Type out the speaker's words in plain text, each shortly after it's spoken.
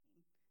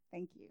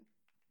Thank you.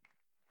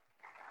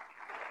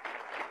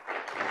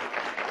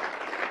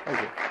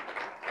 Thank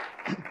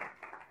you.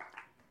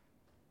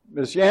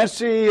 Ms.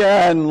 Yancey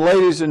and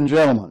ladies and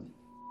gentlemen,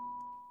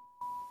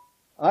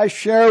 I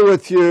share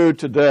with you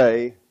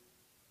today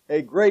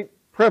a great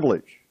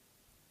privilege.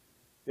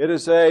 It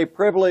is a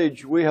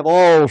privilege we have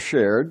all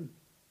shared,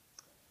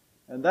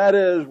 and that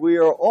is we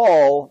are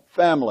all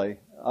family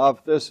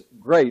of this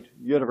great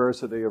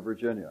University of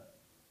Virginia.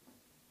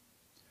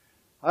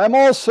 I'm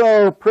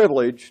also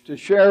privileged to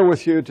share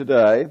with you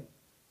today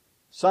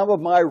some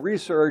of my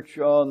research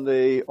on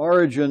the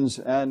origins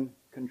and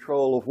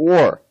control of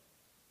war.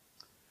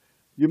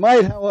 You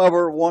might,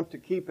 however, want to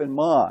keep in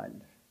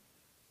mind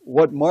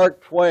what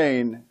Mark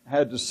Twain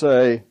had to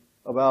say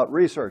about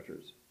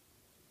researchers.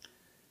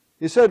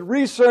 He said,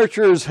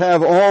 "Researchers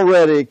have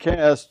already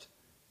cast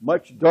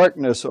much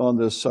darkness on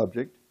this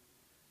subject.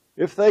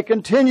 If they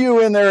continue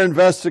in their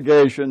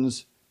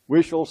investigations,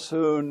 we shall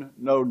soon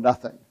know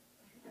nothing."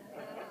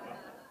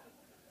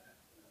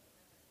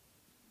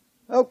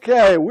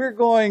 Okay, we're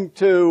going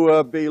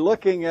to be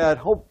looking at,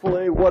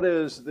 hopefully, what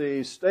is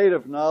the state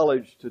of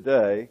knowledge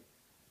today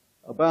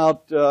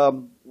about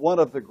one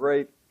of the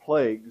great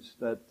plagues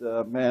that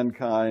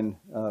mankind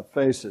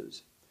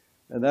faces.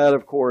 And that,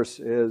 of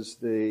course, is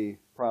the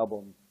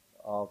problem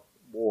of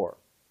war.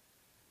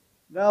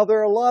 Now, there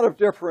are a lot of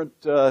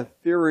different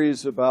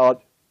theories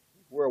about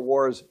where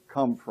wars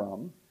come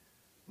from,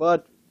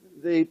 but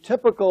the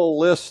typical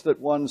list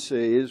that one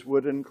sees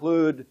would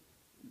include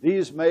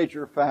these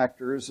major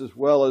factors as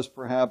well as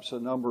perhaps a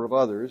number of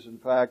others. In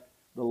fact,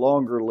 the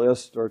longer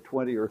list are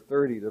 20 or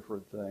 30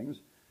 different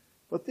things.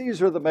 But these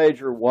are the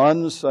major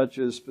ones, such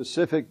as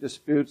specific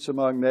disputes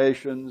among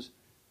nations,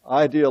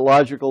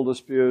 ideological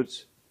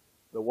disputes,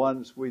 the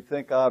ones we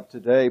think of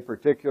today,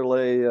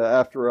 particularly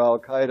after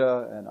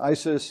Al-Qaeda and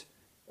ISIS,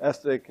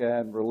 ethnic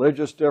and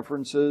religious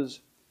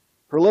differences,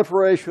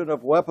 proliferation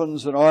of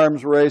weapons and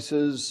arms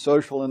races,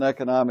 social and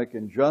economic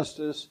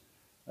injustice,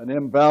 an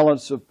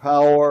imbalance of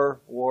power,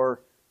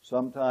 or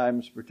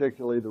sometimes,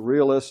 particularly the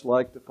realists,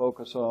 like to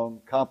focus on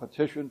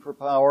competition for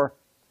power.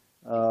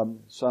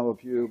 Some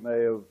of you may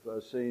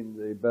have seen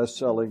the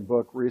best-selling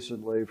book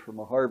recently from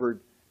a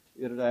Harvard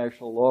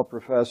international law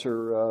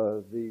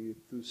professor, The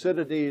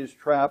Thucydides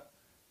Trap,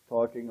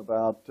 talking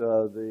about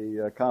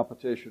the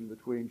competition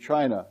between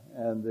China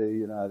and the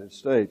United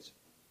States.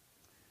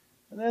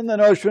 And then the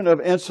notion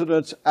of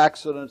incidents,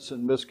 accidents,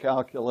 and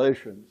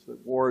miscalculations,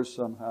 that wars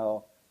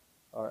somehow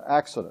are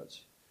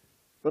accidents.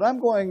 But I'm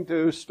going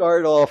to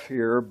start off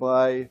here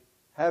by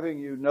having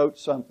you note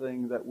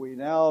something that we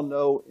now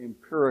know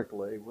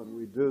empirically when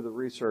we do the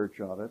research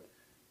on it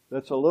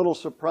that's a little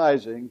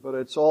surprising, but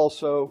it's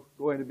also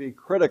going to be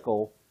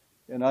critical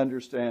in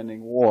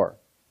understanding war.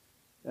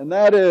 And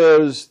that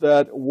is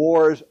that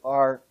wars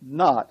are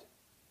not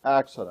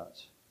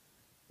accidents.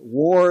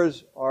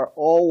 Wars are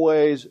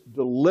always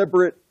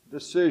deliberate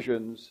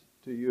decisions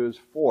to use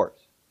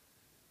force.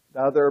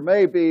 Now, there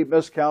may be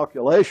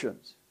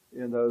miscalculations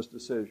in those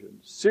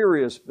decisions,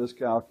 serious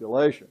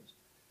miscalculations.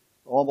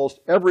 Almost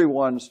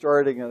everyone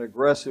starting an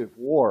aggressive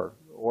war,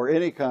 or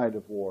any kind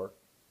of war,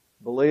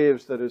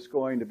 believes that it's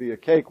going to be a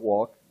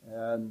cakewalk,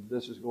 and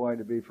this is going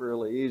to be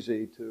fairly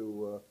easy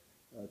to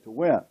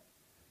win.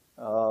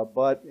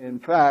 But in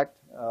fact,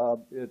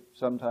 it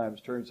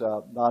sometimes turns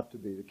out not to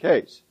be the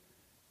case.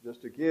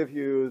 Just to give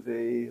you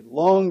the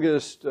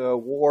longest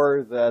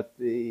war that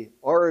the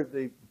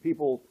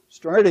people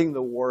starting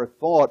the war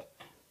thought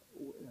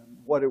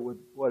what it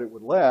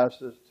would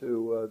last as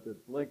to the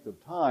length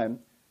of time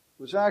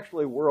was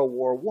actually World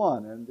War I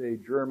and the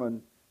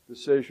German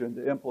decision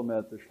to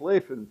implement the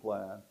Schlieffen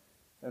Plan,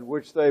 in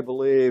which they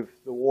believed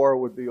the war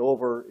would be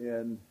over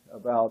in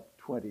about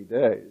 20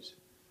 days.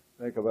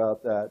 Think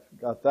about that.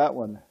 Got that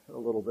one a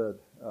little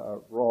bit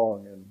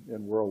wrong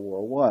in World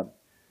War I.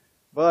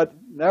 But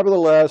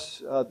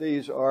nevertheless,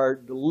 these are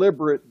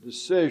deliberate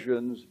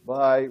decisions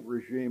by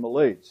regime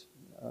elites,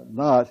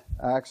 not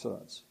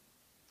accidents.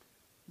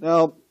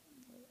 Now,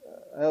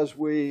 as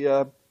we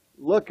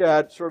look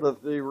at sort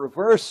of the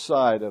reverse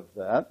side of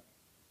that,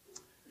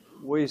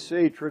 we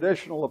see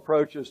traditional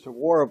approaches to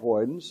war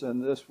avoidance,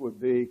 and this would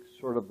be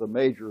sort of the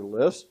major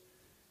list.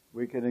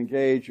 We can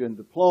engage in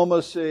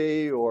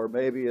diplomacy, or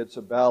maybe it's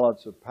a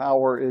balance of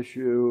power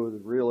issue.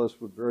 The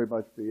realist would very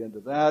much be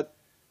into that.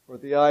 Or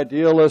the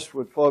idealist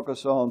would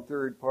focus on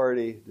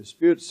third-party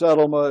dispute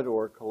settlement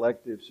or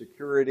collective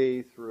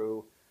security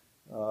through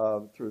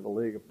the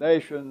League of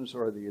Nations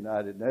or the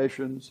United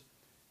Nations.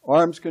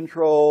 Arms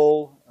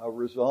control,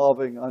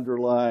 resolving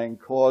underlying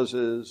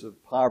causes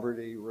of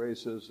poverty,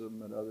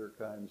 racism, and other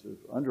kinds of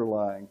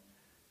underlying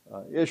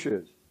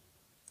issues.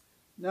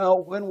 Now,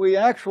 when we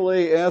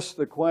actually ask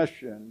the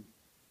question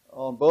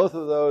on both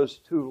of those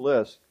two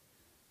lists,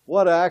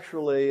 what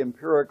actually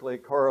empirically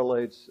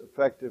correlates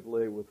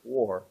effectively with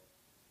war?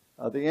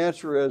 The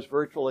answer is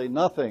virtually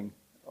nothing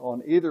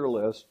on either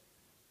list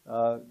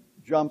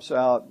jumps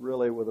out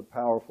really with a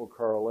powerful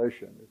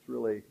correlation. It's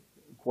really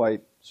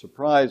quite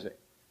surprising.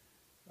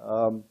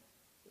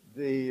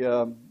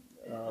 The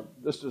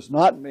This does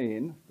not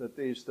mean that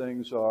these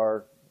things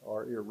are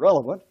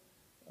irrelevant.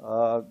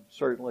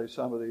 Certainly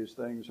some of these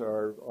things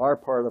are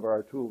part of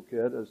our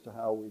toolkit as to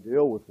how we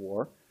deal with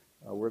war.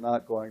 We're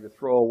not going to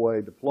throw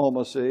away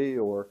diplomacy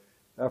or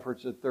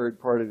efforts at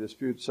third-party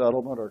dispute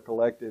settlement or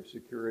collective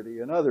security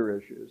and other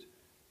issues.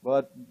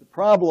 But the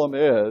problem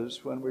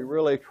is, when we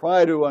really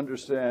try to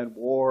understand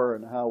war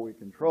and how we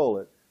control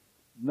it,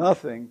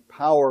 nothing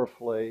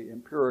powerfully,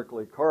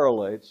 empirically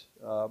correlates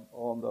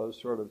on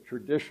those sort of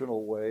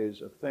traditional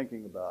ways of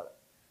thinking about it.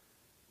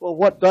 Well,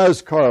 what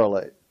does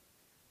correlate?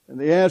 And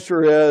the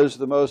answer is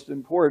the most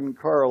important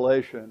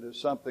correlation is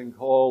something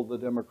called the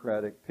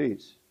democratic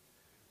peace.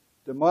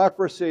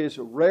 Democracies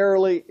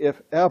rarely,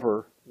 if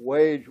ever,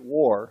 wage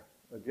war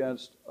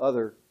against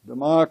other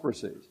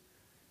democracies.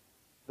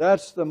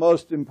 That's the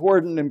most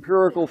important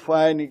empirical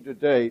finding to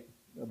date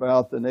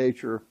about the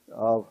nature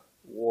of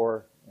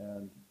war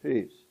and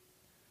peace.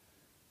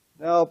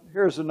 Now,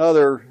 here's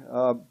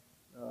another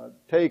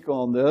take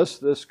on this.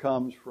 This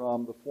comes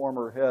from the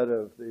former head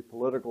of the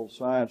political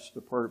science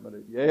department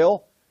at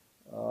Yale,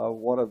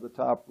 one of the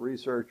top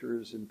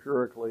researchers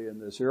empirically in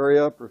this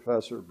area,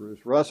 Professor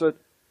Bruce Russett.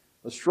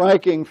 A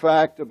striking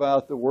fact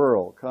about the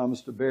world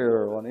comes to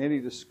bear on any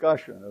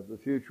discussion of the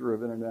future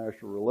of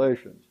international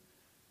relations.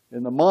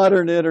 In the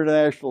modern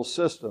international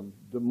system,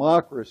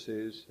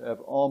 democracies have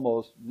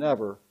almost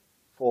never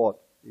fought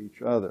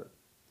each other.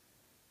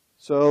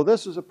 So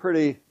this is a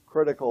pretty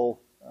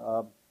critical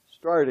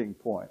starting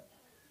point.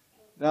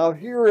 Now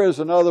here is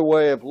another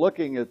way of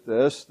looking at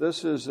this.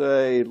 This is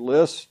a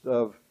list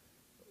of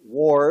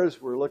wars.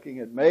 We're looking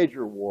at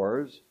major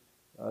wars.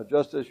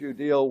 Just as you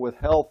deal with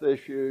health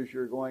issues,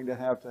 you're going to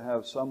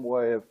have some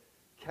way of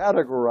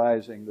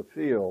categorizing the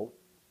field.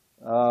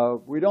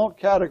 We don't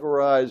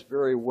categorize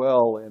very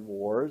well in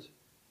wars,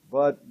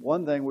 but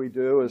one thing we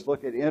do is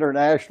look at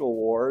international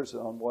wars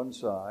on one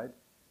side,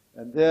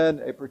 and then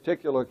a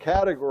particular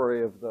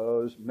category of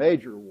those,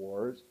 major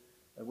wars,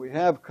 and we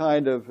have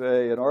kind of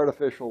an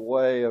artificial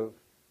way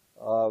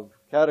of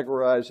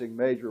categorizing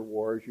major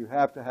wars. You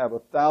have to have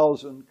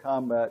 1,000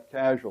 combat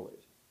casualties.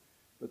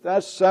 But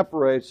that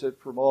separates it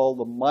from all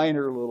the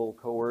minor little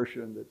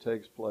coercion that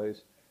takes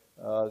place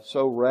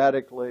so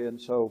radically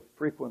and so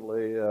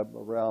frequently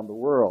around the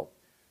world.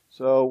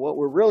 So what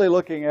we're really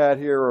looking at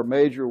here are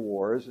major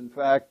wars. In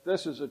fact,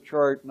 this is a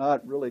chart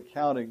not really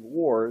counting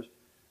wars,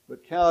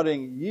 but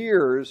counting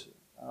years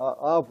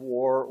of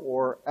war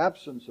or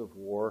absence of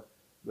war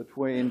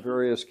between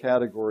various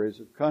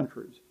categories of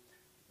countries.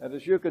 And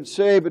as you can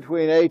see,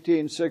 between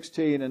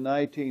 1816 and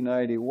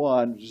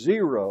 1991,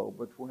 0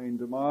 between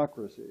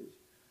democracies.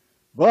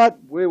 But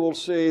we will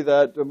see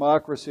that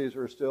democracies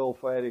are still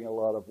fighting a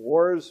lot of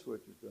wars,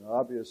 which has been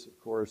obvious, of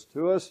course,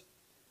 to us.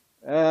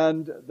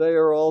 And they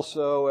are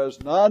also,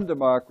 as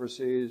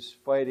non-democracies,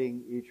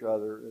 fighting each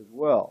other as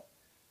well.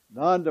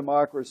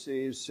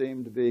 Non-democracies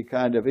seem to be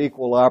kind of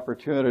equal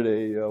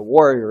opportunity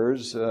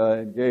warriors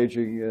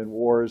engaging in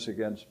wars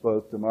against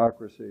both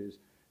democracies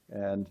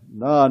and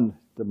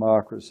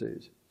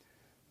non-democracies.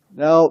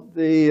 Now,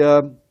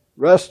 the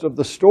rest of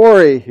the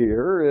story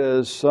here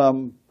is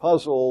some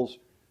puzzles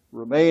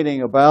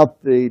remaining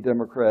about the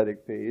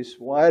democratic peace.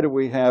 Why do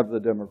we have the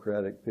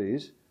democratic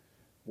peace?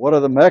 What are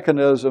the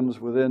mechanisms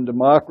within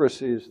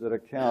democracies that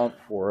account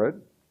for it?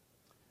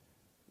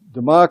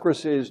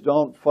 Democracies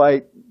don't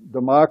fight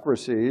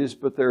democracies,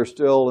 but they're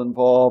still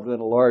involved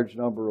in a large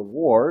number of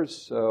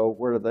wars, so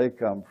where do they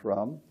come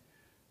from?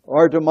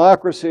 Are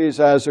democracies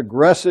as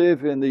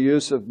aggressive in the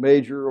use of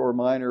major or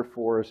minor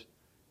force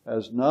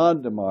as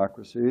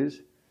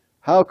non-democracies?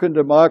 How can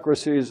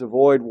democracies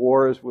avoid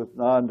wars with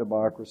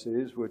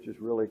non-democracies, which is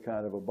really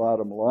kind of a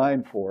bottom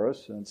line for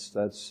us, since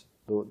those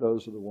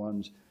are the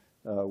ones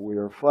we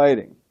are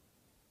fighting.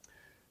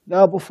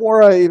 Now,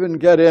 before I even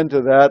get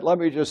into that, let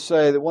me just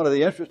say that one of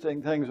the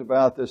interesting things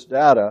about this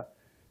data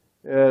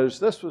is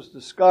this was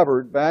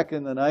discovered back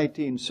in the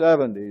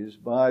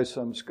 1970s by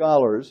some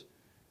scholars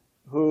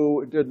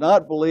who did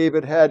not believe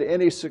it had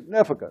any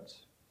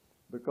significance,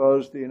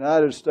 because the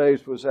United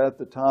States was at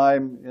the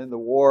time in the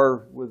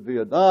war with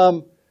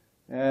Vietnam,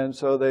 and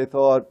so they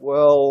thought,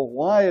 well,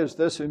 why is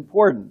this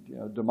important? You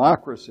know,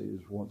 democracy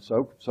is one,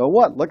 so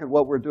what? Look at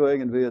what we're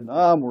doing in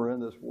Vietnam. We're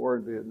in this war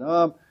in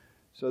Vietnam,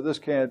 so this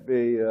can't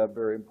be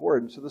very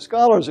important. So the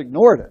scholars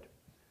ignored it.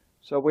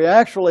 So we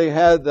actually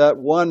had that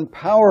one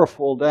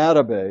powerful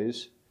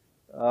database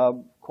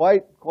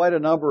quite a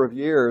number of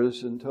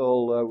years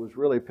until it was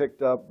really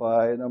picked up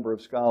by a number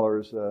of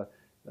scholars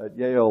at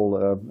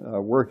Yale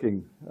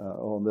working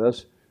on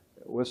this,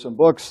 with some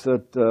books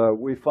that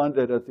we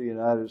funded at the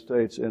United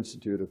States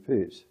Institute of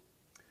Peace.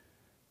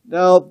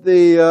 Now,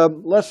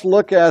 let's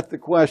look at the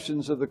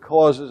questions of the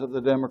causes of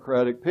the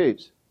democratic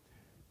peace.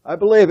 I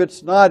believe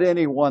it's not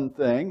any one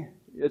thing.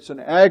 It's an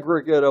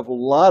aggregate of a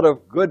lot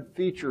of good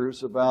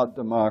features about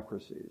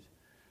democracies.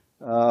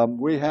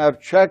 We have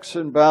checks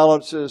and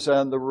balances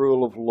and the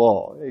rule of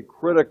law, a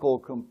critical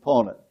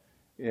component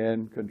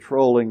in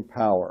controlling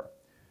power.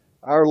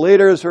 Our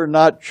leaders are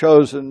not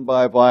chosen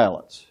by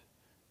violence.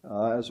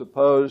 as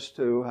opposed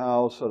to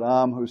how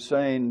Saddam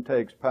Hussein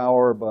takes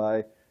power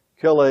by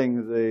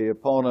killing the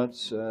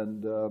opponents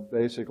and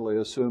basically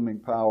assuming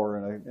power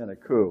in a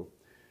coup.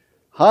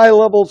 High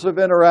levels of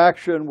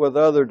interaction with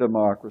other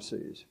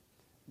democracies.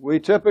 We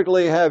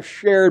typically have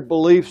shared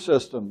belief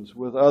systems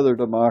with other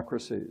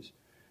democracies.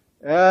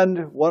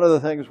 And one of the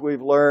things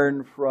we've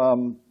learned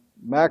from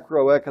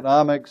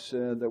macroeconomics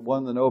that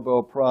won the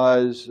Nobel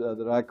Prize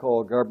that I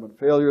call government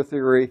failure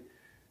theory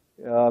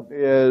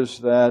is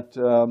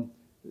that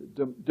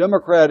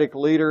democratic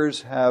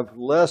leaders have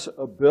less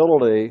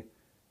ability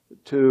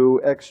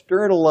to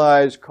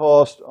externalize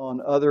cost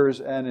on others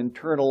and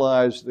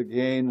internalize the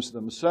gains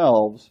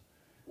themselves.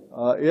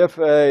 If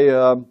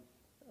a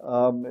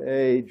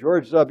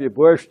George W.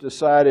 Bush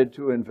decided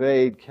to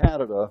invade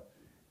Canada,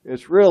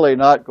 it's really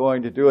not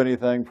going to do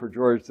anything for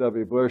George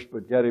W. Bush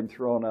but get him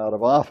thrown out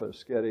of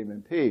office, get him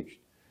impeached.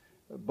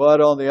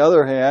 But on the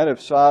other hand, if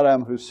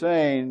Saddam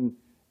Hussein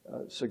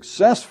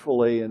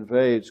successfully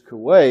invades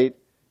Kuwait,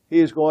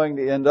 he's going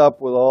to end up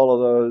with all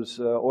of those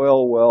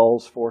oil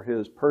wells for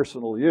his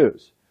personal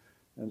use.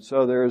 And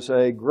so there's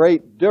a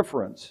great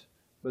difference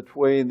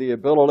between the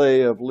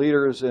ability of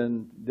leaders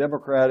in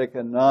democratic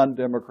and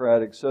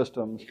non-democratic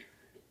systems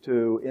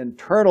to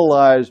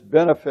internalize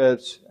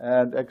benefits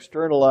and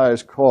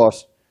externalize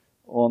costs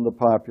on the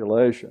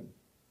population.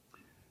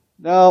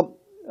 Now,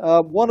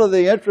 one of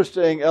the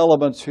interesting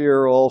elements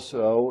here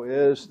also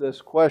is this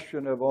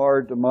question of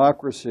our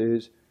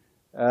democracies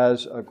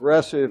as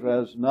aggressive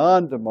as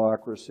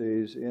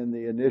non-democracies in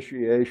the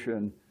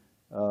initiation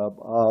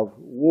of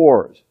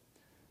wars.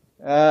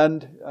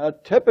 And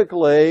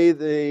typically,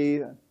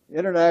 the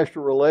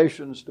international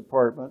relations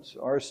departments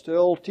are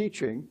still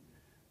teaching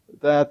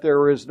that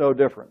there is no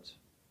difference,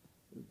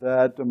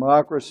 that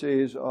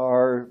democracies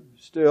are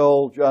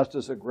still just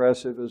as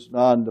aggressive as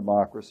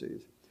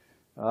non-democracies.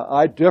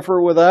 I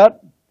differ with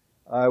that.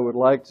 I would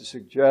like to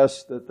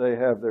suggest that they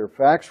have their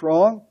facts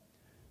wrong.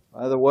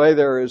 By the way,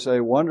 there is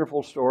a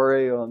wonderful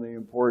story on the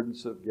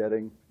importance of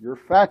getting your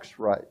facts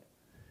right.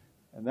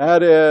 And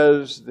that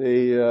is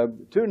the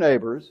two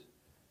neighbors.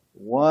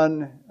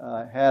 One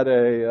had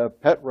a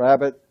pet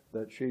rabbit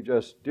that she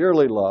just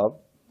dearly loved.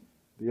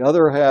 The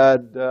other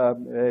had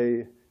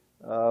a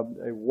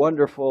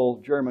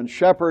wonderful German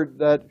Shepherd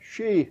that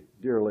she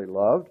dearly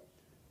loved.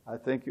 I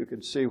think you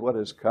can see what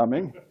is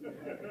coming.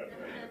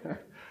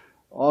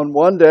 On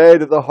one day,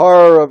 to the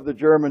horror of the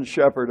German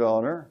Shepherd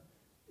owner,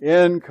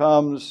 in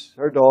comes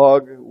her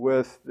dog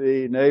with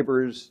the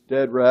neighbor's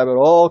dead rabbit,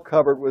 all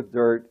covered with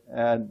dirt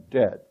and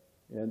dead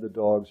in the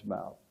dog's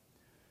mouth.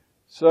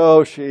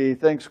 So she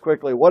thinks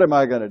quickly, what am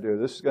I going to do?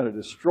 This is going to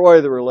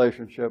destroy the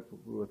relationship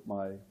with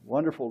my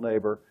wonderful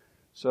neighbor.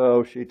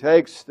 So she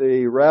takes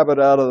the rabbit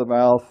out of the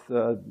mouth,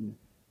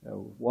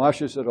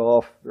 washes it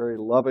off very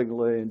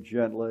lovingly and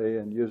gently,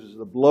 and uses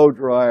the blow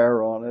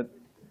dryer on it.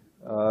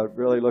 It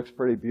really looks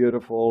pretty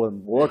beautiful,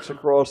 and walks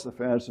across the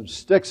fence and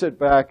sticks it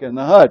back in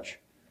the hutch.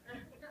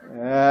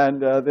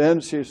 And then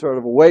she sort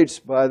of waits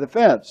by the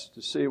fence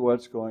to see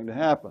what's going to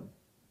happen.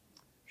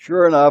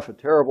 Sure enough, a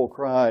terrible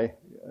cry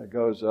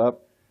goes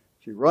up.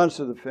 She runs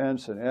to the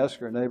fence and asks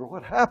her neighbor,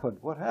 what happened?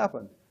 What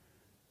happened?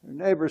 Her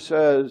neighbor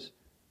says,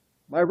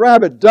 my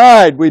rabbit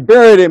died. We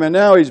buried him, and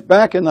now he's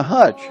back in the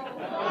hutch.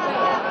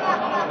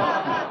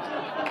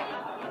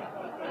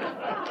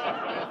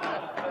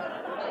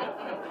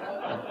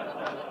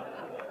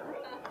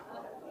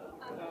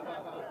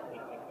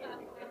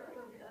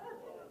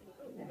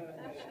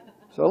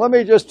 So let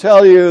me just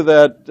tell you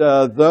that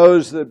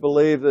those that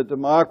believe that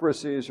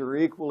democracies are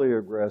equally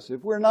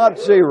aggressive, we're not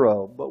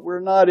zero, but we're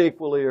not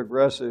equally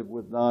aggressive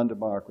with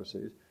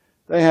non-democracies.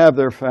 They have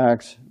their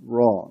facts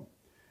wrong.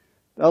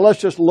 Now let's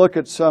just look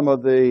at some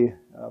of the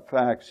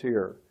facts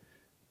here.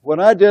 When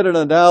I did an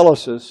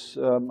analysis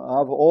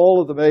of all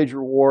of the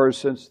major wars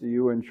since the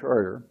UN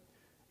Charter,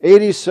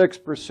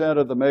 86%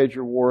 of the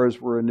major wars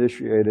were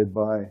initiated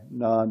by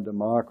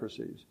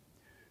non-democracies.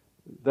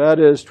 That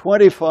is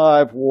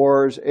 25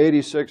 wars,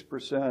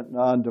 86%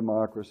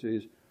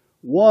 non-democracies,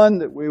 1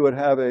 that we would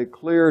have a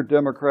clear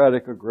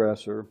democratic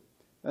aggressor,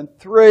 and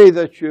 3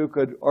 that you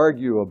could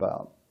argue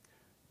about.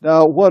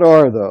 Now, what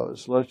are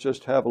those? Let's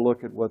just have a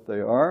look at what they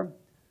are.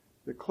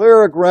 The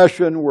clear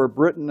aggression were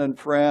Britain and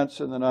France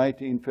in the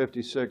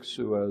 1956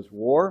 Suez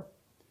War,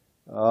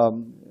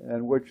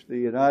 in which the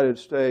United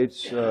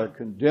States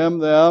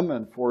condemned them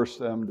and forced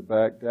them to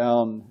back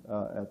down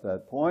at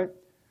that point.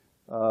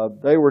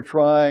 They were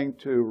trying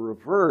to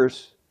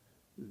reverse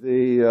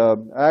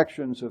the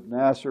actions of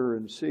Nasser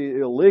in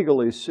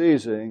illegally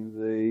seizing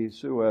the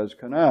Suez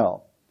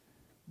Canal.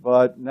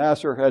 But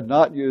Nasser had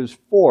not used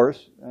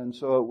force, and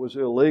so it was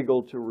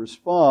illegal to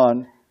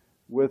respond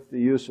with the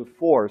use of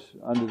force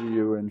under the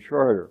UN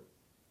Charter.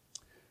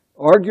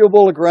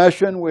 Arguable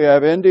aggression, we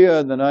have India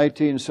in the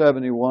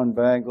 1971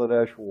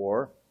 Bangladesh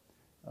War.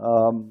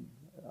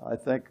 I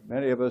think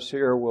many of us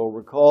here will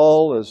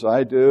recall, as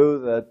I do,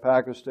 that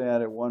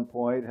Pakistan at one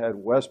point had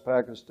West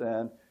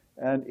Pakistan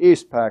and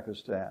East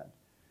Pakistan.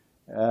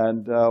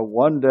 And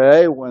one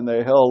day when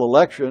they held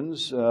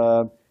elections,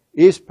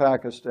 East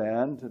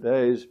Pakistan,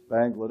 today's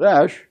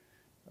Bangladesh,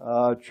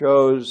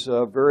 chose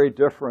very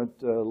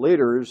different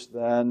leaders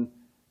than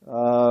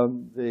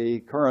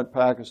the current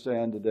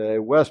Pakistan today,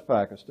 West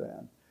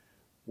Pakistan.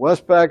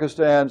 West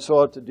Pakistan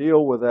sought to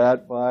deal with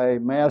that by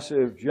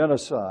massive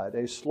genocide,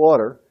 a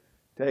slaughter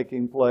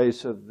taking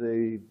place of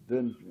the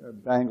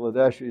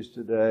Bangladeshis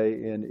today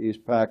in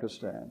East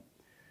Pakistan.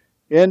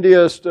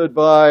 India stood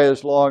by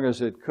as long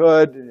as it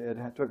could. It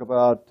took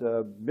about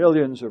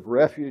millions of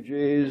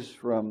refugees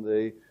from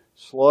the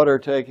slaughter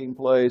taking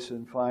place,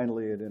 and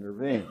finally it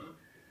intervened.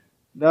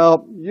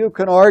 Now, you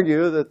can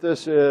argue that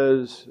this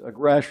is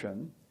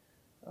aggression.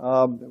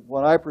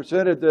 When I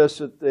presented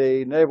this at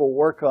the Naval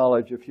War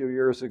College a few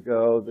years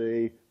ago,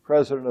 the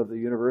president of the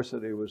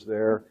university was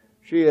there.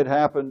 She had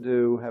happened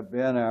to have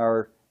been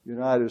our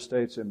United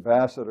States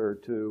ambassador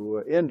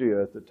to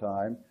India at the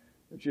time.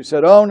 And she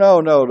said, "Oh,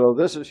 no,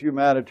 this is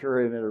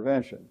humanitarian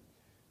intervention."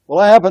 Well,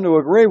 I happen to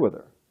agree with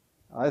her.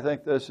 I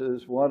think this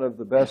is one of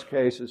the best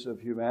cases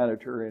of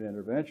humanitarian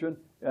intervention,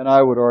 and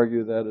I would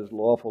argue that is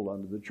lawful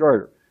under the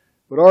Charter.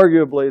 But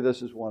arguably,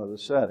 this is one of the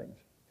settings.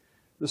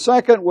 The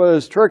second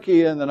was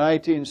Turkey in the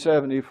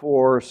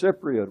 1974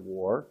 Cypriot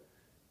War.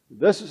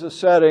 This is a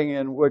setting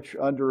in which,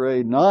 under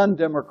a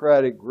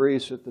non-democratic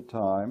Greece at the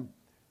time,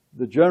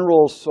 the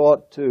generals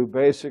sought to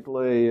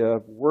basically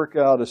work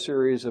out a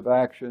series of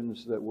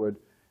actions that would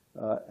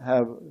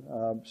have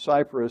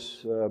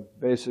Cyprus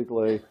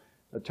basically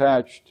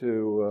attached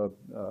to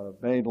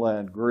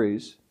mainland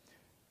Greece.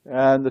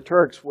 And the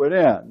Turks went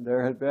in.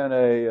 There had been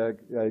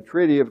a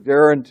treaty of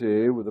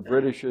guarantee with the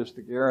British as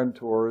the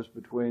guarantors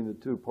between the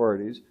two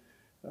parties.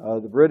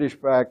 The British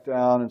backed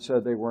down and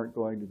said they weren't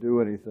going to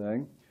do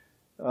anything.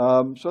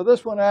 So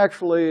this one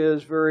actually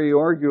is very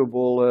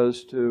arguable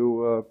as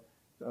to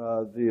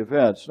the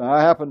events. Now,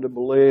 I happen to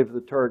believe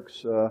the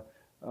Turks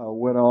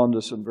went on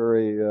to some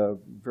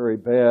very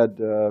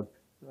bad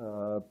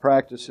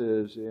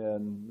practices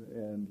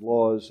in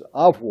laws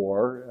of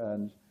war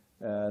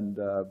and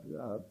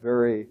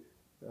very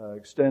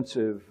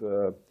extensive.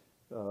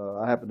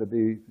 I happen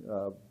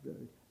to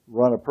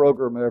run a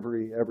program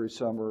every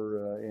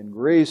summer in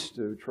Greece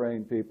to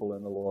train people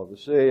in the law of the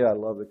sea. I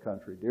love the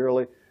country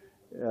dearly,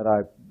 and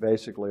I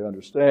basically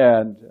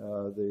understand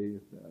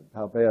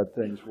how bad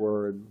things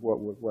were and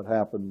what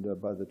happened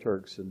by the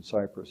Turks in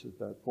Cyprus at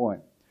that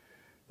point.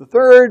 The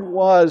third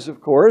was,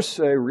 of course,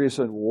 a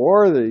recent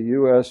war, the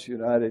U.S.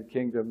 United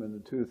Kingdom in the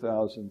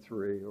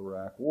 2003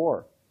 Iraq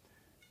War.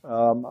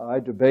 I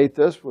debate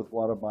this with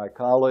one of my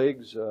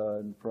colleagues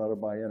in front of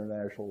my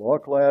international law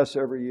class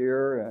every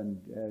year, and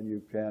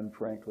you can,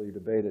 frankly,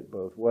 debate it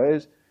both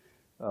ways.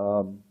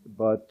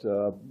 But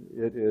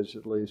it is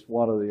at least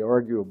one of the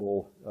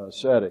arguable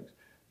settings.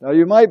 Now,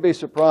 you might be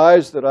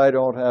surprised that I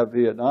don't have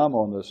Vietnam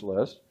on this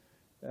list.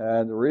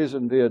 And the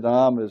reason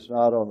Vietnam is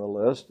not on the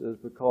list is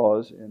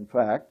because, in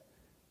fact,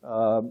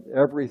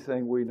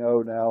 everything we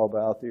know now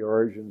about the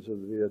origins of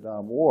the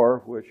Vietnam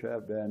War, which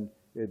have been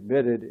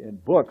admitted in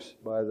books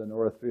by the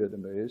North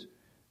Vietnamese,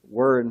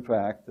 were in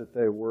fact that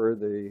they were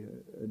the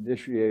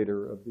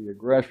initiator of the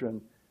aggression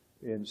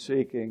in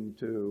seeking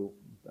to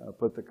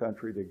put the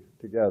country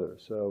together.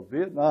 So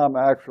Vietnam,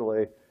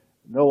 actually,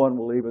 no one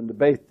will even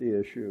debate the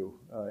issue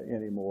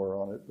anymore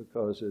on it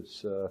because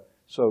it's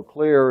so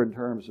clear in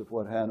terms of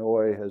what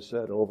Hanoi has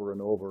said over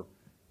and over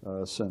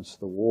since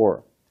the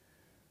war.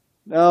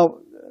 Now,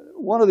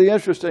 one of the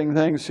interesting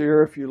things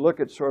here, if you look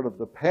at sort of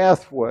the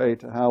pathway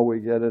to how we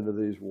get into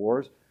these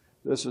wars,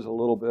 this is a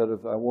little bit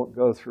of, I won't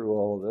go through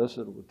all of this,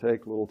 it would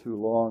take a little too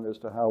long as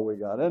to how we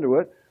got into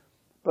it.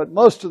 But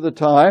most of the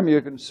time,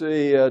 you can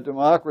see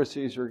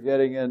democracies are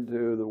getting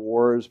into the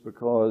wars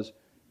because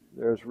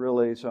there's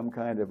really some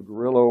kind of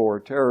guerrilla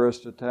or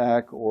terrorist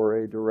attack or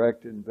a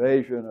direct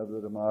invasion of the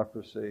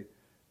democracy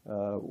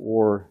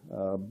or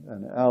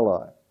an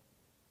ally.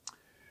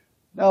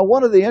 Now,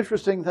 one of the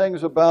interesting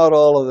things about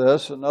all of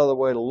this, another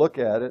way to look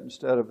at it,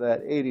 instead of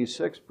that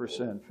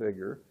 86%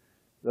 figure,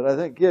 that I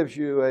think gives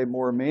you a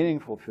more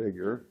meaningful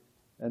figure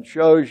and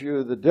shows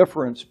you the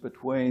difference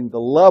between the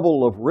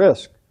level of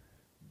risk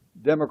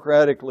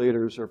democratic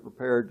leaders are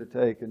prepared to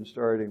take in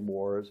starting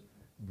wars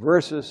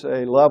versus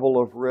a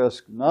level of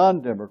risk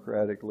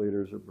non-democratic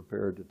leaders are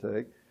prepared to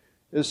take,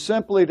 is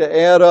simply to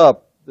add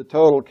up the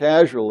total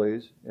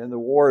casualties in the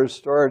wars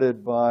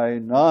started by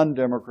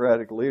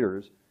non-democratic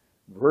leaders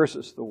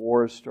versus the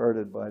wars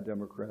started by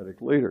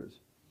democratic leaders.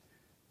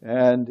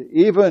 And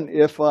even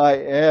if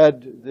I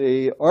add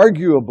the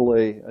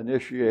arguably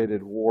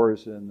initiated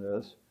wars in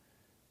this,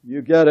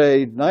 you get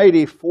a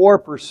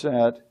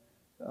 94%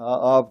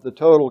 of the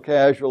total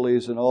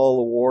casualties in all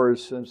the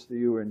wars since the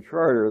UN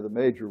Charter, the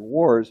major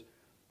wars,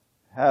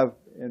 have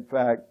in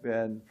fact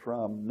been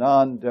from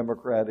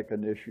non-democratic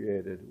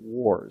initiated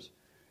wars.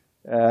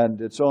 And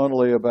it's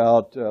only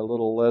about a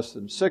little less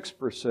than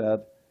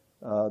 6%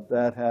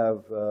 that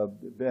have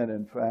been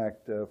in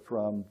fact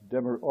from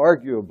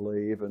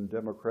arguably even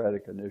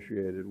democratic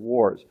initiated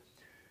wars.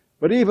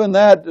 But even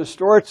that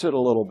distorts it a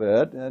little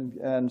bit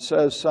and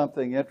says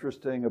something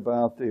interesting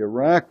about the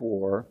Iraq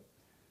War,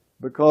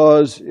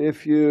 because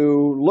if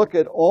you look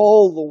at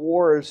all the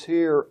wars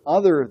here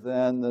other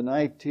than the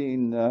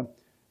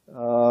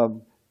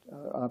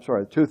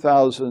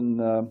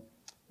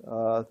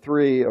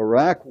 2003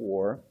 Iraq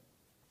War,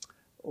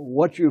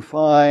 what you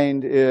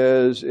find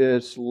is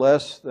it's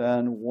less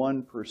than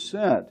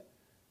 1%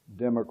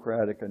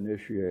 Democratic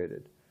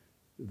initiated.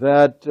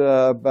 That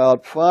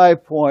about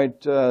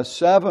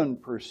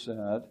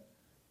 5.7%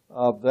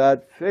 of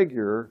that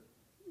figure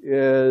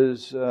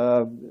is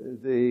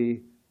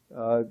the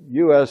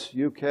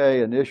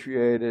U.S.-UK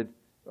initiated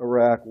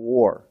Iraq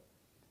War.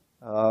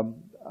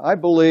 I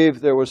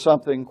believe there was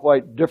something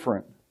quite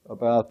different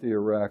about the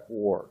Iraq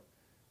War.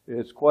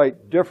 It's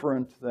quite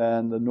different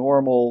than the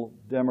normal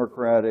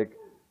democratic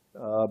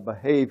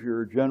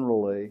behavior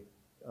generally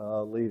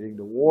leading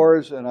to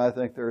wars, and I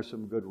think there are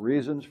some good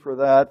reasons for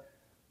that.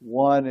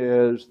 One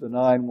is the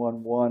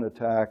 9/11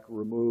 attack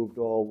removed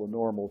all the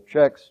normal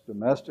checks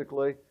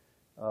domestically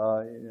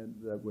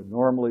that would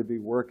normally be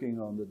working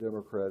on the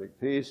democratic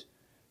peace.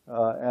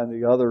 And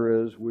the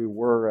other is we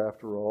were,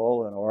 after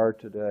all, and are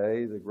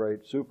today, the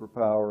great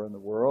superpower in the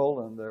world,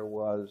 and there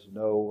was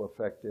no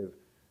effective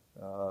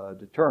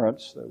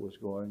deterrence that was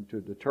going to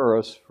deter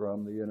us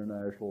from the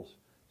international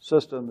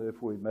system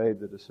if we made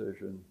the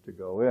decision to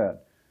go in.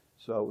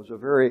 So it was a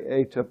very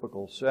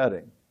atypical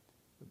setting.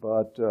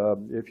 But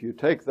if you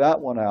take that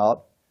one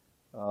out,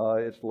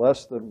 it's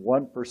less than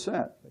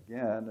 1%,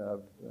 again,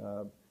 of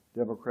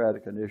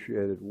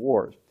Democratic-initiated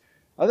wars.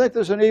 I think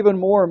there's an even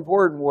more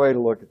important way to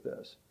look at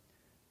this.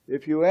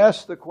 If you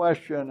ask the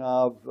question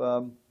of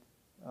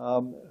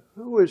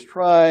who is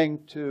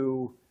trying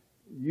to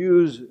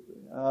use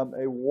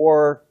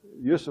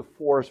use of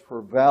force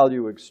for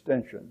value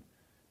extension,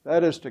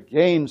 that is to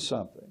gain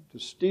something, to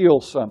steal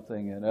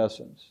something in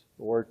essence,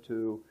 or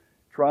to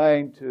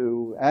trying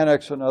to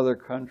annex another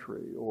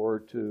country, or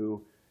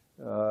to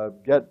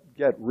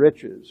get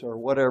riches, or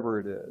whatever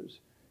it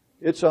is,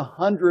 it's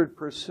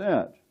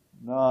 100%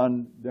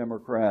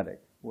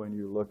 non-democratic when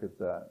you look at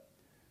that.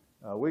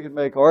 We can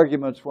make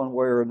arguments one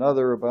way or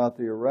another about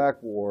the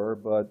Iraq War,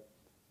 but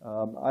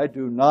I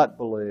do not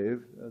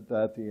believe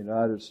that the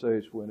United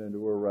States went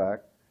into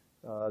Iraq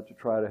to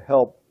try to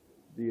help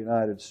the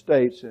United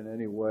States in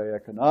any way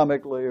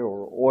economically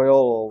or oil,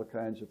 all the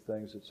kinds of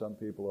things that some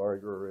people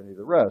argue, or any of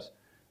the rest.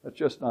 That's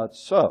just not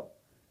so.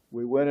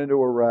 We went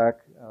into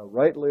Iraq,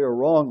 rightly or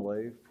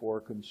wrongly, for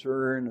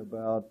concern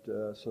about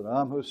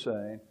Saddam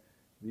Hussein,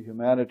 the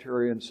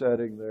humanitarian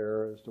setting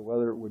there, as to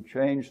whether it would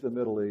change the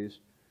Middle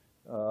East,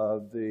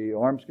 the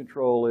arms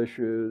control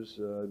issues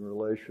in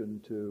relation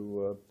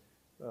to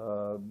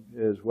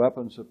his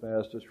weapons of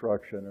mass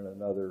destruction, and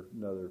another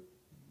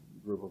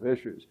group of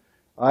issues.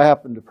 I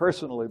happen to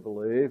personally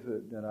believe,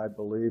 and I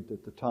believed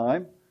at the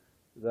time,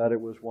 that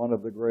it was one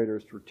of the greater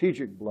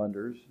strategic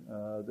blunders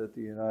that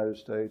the United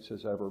States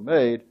has ever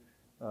made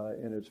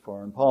in its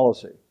foreign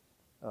policy.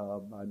 I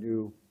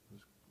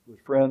was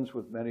friends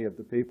with many of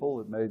the people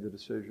that made the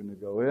decision to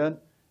go in.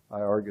 I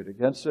argued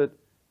against it,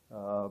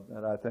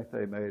 and I think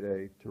they made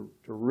a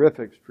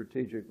terrific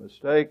strategic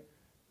mistake,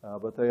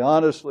 but they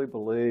honestly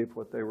believed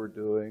what they were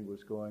doing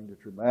was going to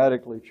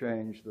dramatically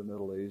change the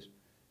Middle East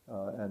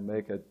and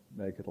make it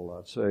a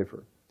lot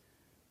safer.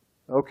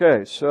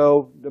 Okay,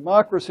 so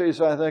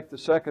democracies, I think the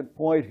second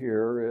point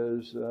here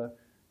is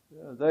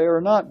they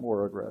are not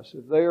more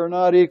aggressive. They are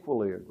not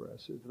equally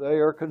aggressive. They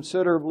are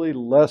considerably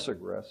less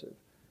aggressive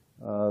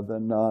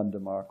than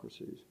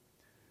non-democracies.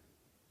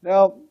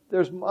 Now,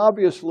 there's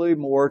obviously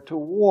more to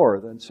war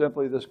than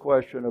simply this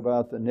question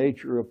about the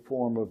nature of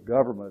form of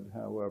government,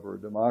 however,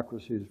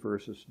 democracies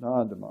versus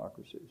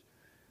non-democracies.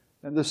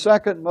 And the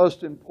second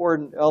most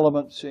important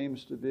element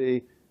seems to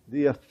be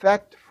the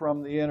effect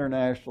from the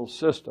international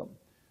system.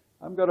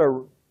 I'm going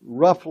to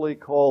roughly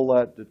call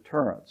that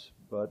deterrence,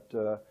 but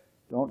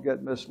don't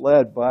get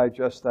misled by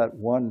just that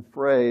one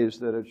phrase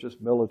that it's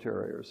just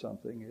military or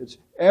something. It's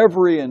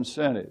every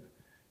incentive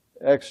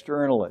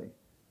externally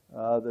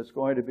that's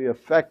going to be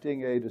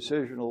affecting a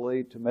decision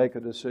elite to make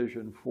a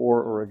decision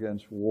for or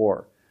against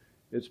war.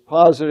 It's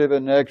positive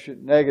and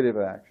negative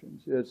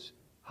actions. It's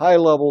high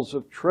levels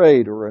of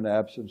trade or an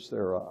absence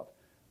thereof.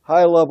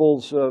 High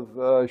levels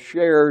of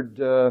shared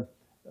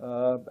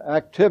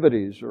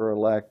activities or a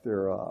lack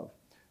thereof.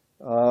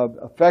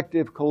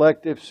 Effective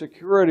collective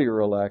security or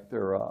a lack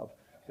thereof.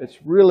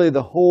 It's really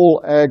the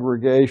whole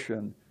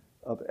aggregation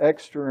of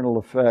external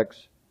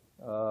effects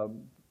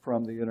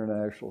from the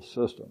international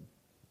system.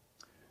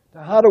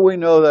 Now, how do we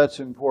know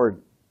that's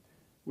important?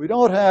 We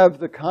don't have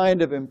the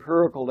kind of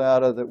empirical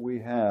data that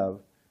we have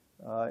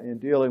in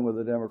dealing with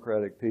the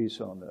democratic peace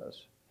on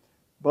this.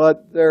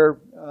 But there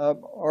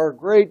are a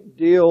great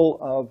deal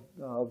of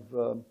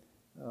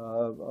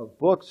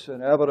books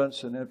and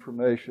evidence and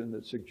information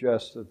that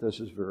suggests that this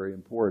is very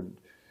important.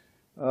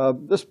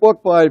 This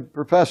book by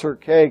Professor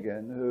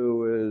Kagan,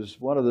 who is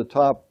one of the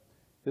top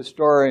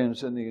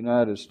historians in the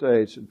United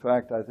States, in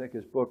fact, I think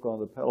his book on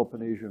the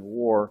Peloponnesian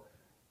War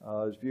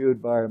is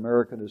viewed by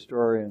American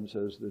historians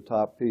as the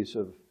top piece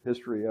of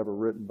history ever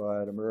written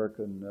by an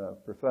American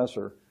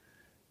professor.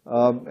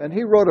 And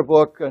he wrote a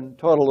book and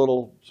taught a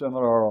little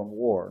seminar on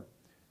war.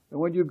 And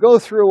when you go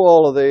through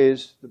all of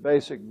these, the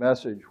basic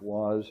message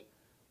was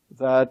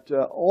that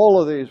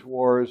all of these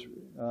wars,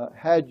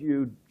 had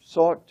you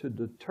sought to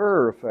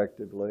deter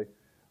effectively,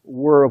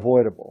 were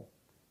avoidable.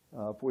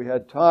 If we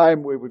had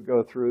time, we would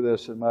go through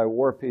this. In my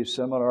War Peace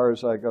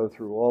seminars, I go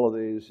through all of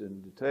these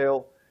in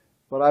detail.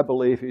 But I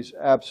believe he's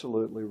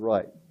absolutely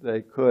right.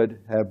 They could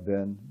have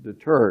been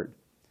deterred.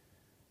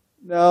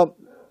 Now,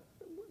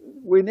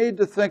 we need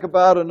to think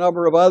about a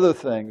number of other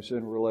things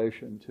in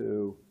relation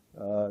to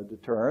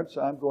deterrence.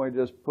 I'm going to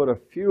just put a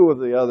few of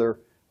the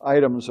other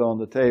items on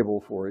the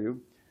table for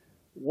you.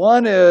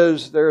 One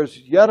is there's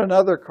yet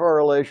another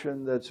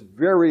correlation that's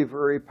very,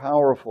 very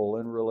powerful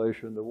in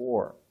relation to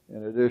war,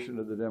 in addition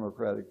to the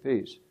democratic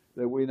peace,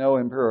 that we know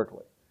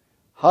empirically.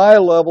 High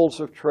levels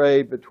of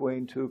trade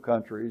between two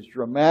countries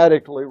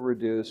dramatically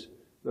reduce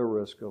the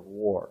risk of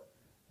war.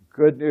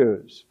 Good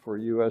news for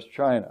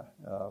U.S.-China,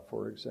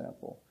 for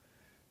example.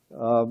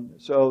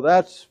 So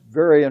that's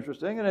very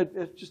interesting, and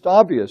it's just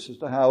obvious as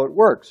to how it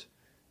works.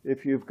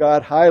 If you've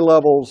got high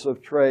levels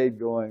of trade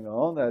going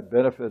on, that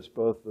benefits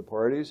both the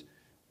parties.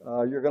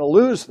 You're going to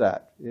lose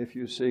that if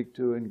you seek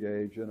to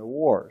engage in a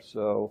war.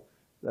 So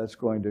that's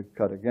going to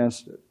cut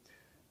against it.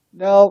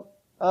 Now,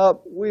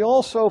 we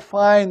also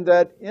find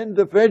that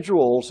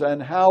individuals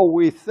and how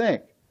we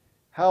think,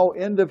 how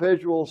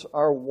individuals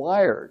are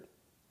wired,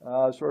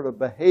 sort of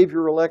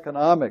behavioral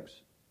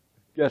economics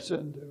gets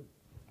into,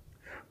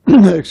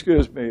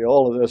 excuse me,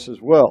 all of this as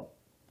well.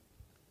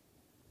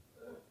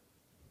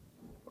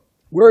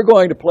 We're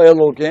going to play a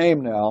little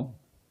game now.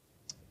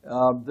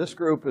 This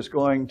group is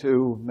going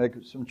to make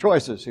some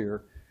choices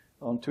here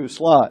on two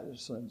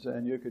slides.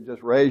 And you could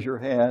just raise your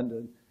hand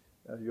and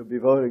you'll be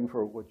voting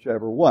for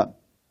whichever one.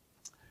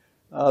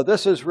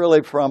 This is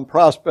really from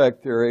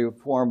prospect theory, a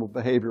form of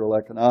behavioral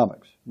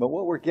economics. But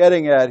what we're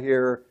getting at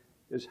here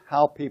is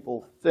how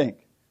people think,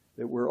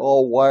 that we're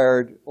all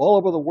wired all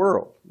over the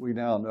world, we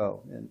now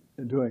know,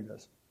 in doing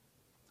this.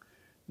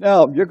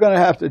 Now, you're going to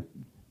have to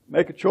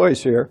make a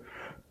choice here.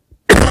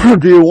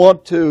 Do you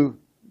want to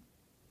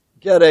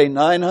get a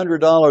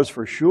 $900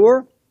 for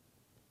sure,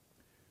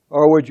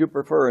 or would you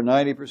prefer a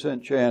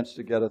 90% chance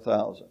to get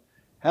 $1,000?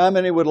 How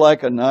many would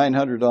like a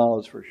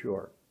 $900 for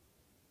sure?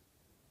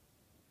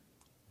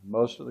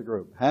 Most of the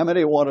group. How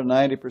many want a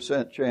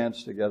 90%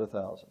 chance to get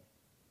 $1,000?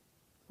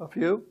 A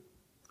few.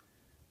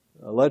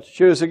 Let's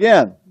choose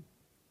again.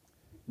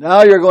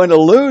 Now you're going to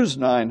lose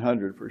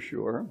 $900 for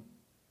sure,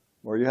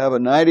 or you have a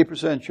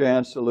 90%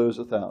 chance to lose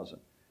 $1,000.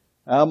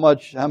 How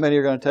many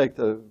are going to take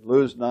to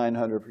lose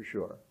 $900 for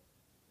sure?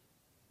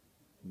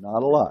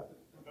 Not a lot.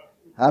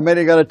 How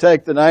many are going to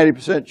take the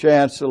 90%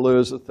 chance to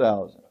lose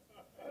 $1,000?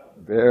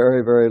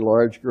 Very, very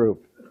large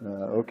group.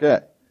 Okay.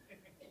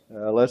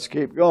 Let's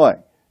keep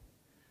going.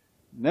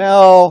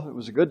 Now, it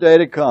was a good day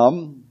to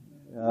come.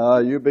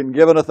 You've been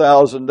given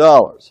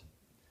 $1,000.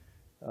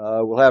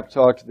 We'll have to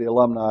talk to the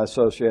Alumni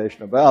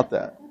Association about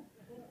that.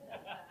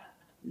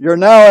 You're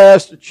now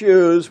asked to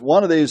choose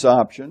one of these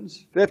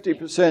options,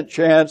 50%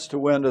 chance to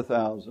win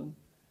 $1,000,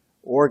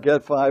 or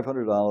get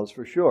 $500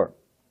 for sure.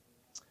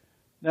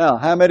 Now,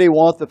 how many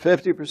want the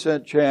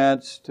 50%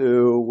 chance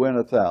to win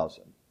 $1,000?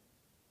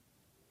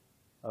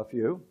 A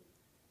few.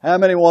 How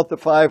many want the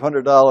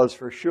 $500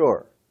 for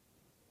sure?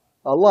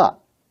 A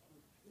lot.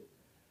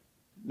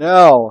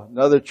 Now,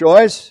 another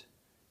choice.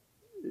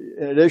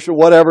 In addition to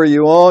whatever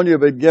you own,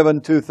 you've been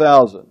given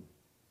 $2,000.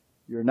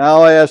 You're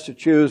now asked to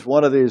choose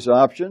one of these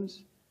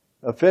options,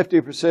 a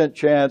 50%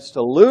 chance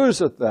to lose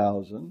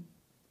 $1,000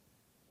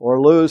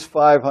 or lose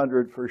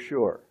 $500 for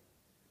sure.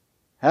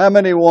 How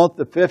many want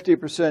the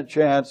 50%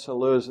 chance to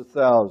lose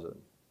 $1,000?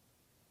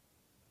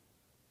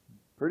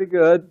 Pretty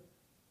good.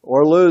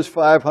 Or lose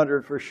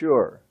 $500 for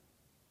sure.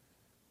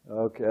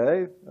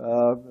 Okay,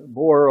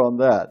 more on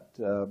that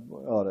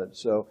on it.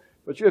 So,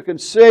 but you can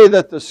see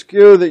that the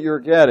skew that you're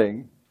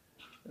getting,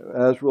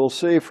 as we'll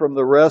see from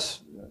the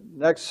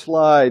next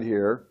slide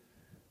here,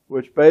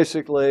 which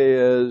basically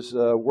is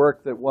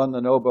work that won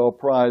the Nobel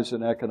Prize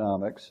in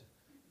economics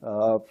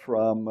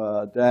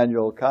from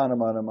Daniel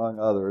Kahneman, among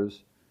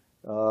others.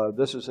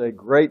 This is a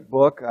great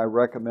book. I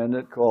recommend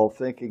it, called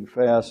Thinking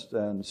Fast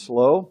and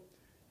Slow.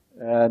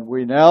 And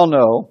we now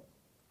know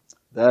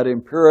that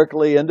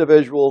empirically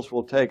individuals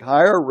will take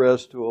higher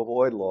risks to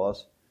avoid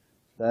loss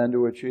than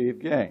to achieve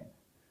gain.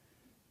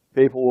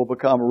 People will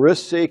become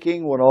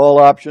risk-seeking when all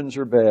options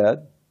are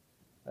bad,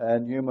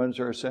 and humans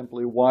are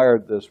simply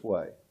wired this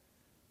way.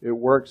 It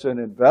works in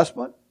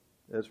investment.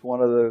 It's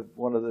one of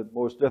the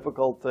most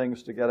difficult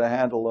things to get a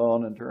handle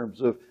on in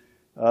terms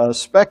of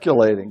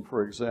speculating,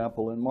 for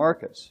example, in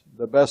markets.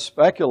 The best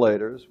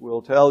speculators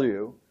will tell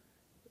you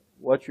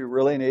what you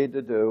really need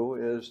to do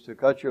is to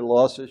cut your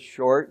losses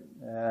short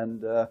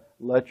and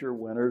let your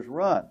winners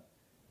run.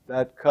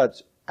 That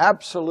cuts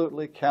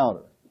absolutely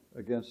counter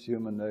against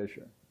human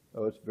nature.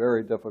 So it's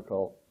very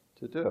difficult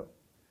to do.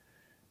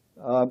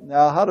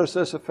 Now, how does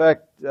this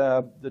affect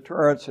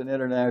deterrence in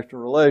international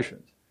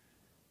relations?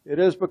 It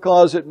is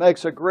because it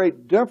makes a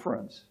great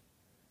difference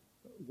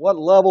what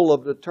level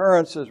of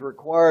deterrence is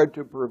required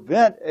to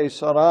prevent a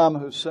Saddam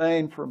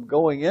Hussein from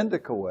going into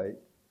Kuwait,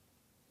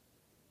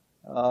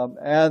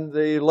 and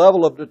the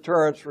level of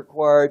deterrence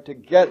required to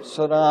get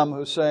Saddam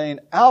Hussein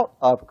out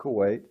of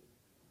Kuwait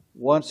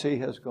once he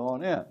has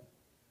gone in.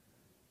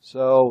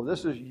 So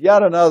this is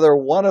yet another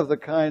one of the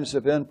kinds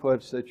of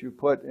inputs that you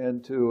put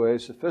into a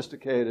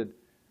sophisticated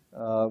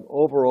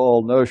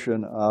overall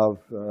notion of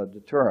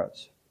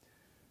deterrence.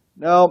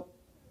 Now,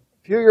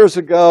 a few years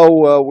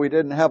ago, we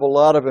didn't have a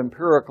lot of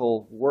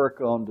empirical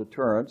work on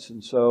deterrence,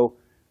 and so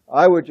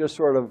I would just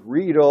sort of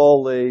read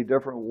all the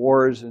different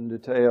wars in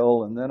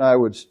detail, and then I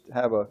would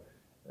have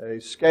a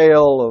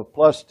scale of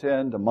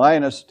 +10 to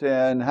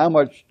 -10, how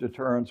much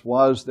deterrence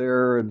was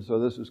there, and so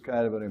this is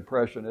kind of an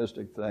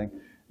impressionistic thing.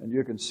 And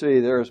you can see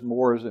there's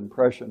Moore's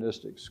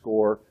impressionistic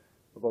score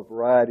of a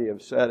variety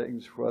of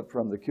settings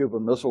from the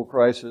Cuban Missile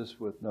Crisis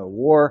with no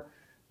war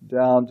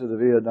down to the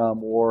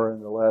Vietnam War,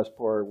 and the last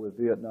part with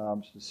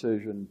Vietnam's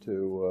decision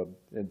to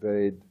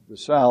invade the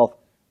South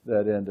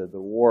that ended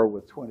the war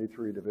with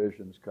 23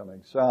 divisions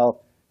coming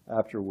south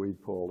after we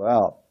pulled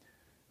out.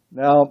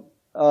 Now,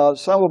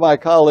 some of my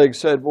colleagues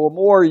said, well,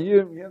 Moore,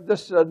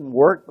 this doesn't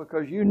work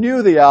because you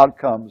knew the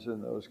outcomes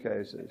in those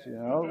cases.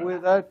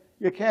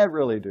 You can't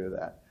really do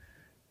that.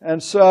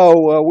 And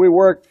so we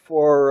worked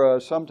for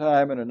some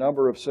time in a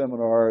number of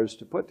seminars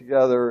to put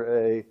together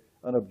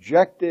an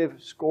objective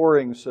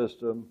scoring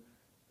system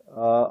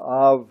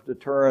of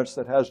deterrence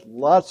that has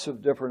lots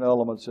of different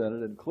elements in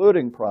it,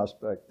 including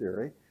prospect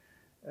theory.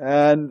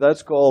 And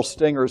that's called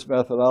Stinger's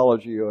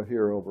methodology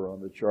here over on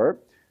the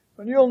chart.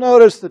 And you'll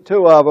notice the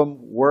two of them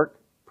work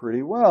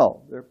pretty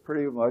well. They're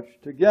pretty much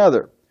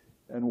together.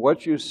 And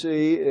what you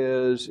see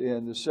is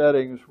in the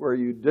settings where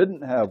you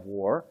didn't have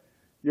war,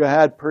 you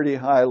had pretty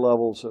high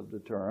levels of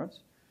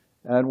deterrence.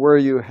 And where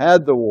you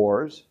had the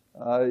wars,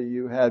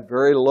 you had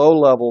very low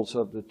levels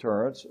of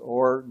deterrence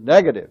or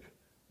negative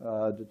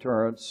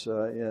deterrence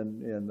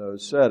in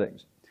those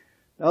settings.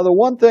 Now, the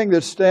one thing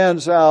that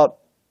stands out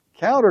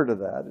counter to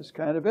that is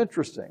kind of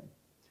interesting.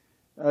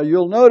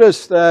 You'll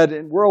notice that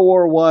in World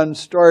War I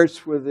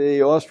starts with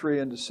the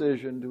Austrian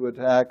decision to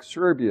attack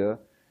Serbia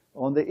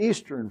on the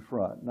Eastern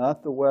Front,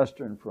 not the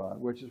Western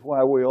Front, which is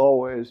why we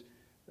always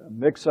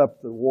mix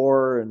up the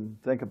war and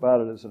think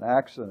about it as an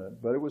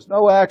accident. But it was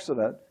no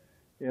accident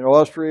in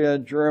Austria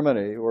and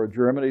Germany, or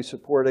Germany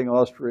supporting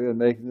Austria and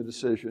making the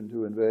decision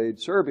to invade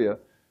Serbia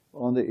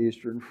on the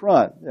Eastern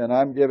Front. And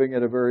I'm giving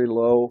it a very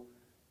low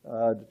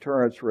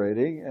deterrence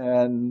rating,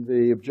 and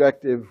the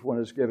objective one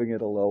is giving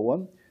it a low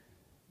one.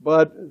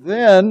 But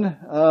then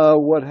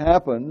what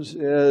happens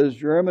is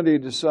Germany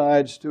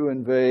decides to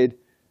invade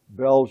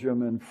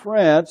Belgium and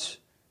France,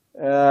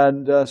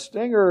 and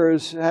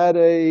Stinger's had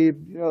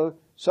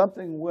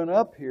something went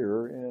up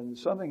here, and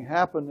something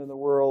happened in the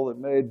world that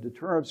made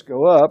deterrence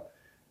go up.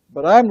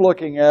 But I'm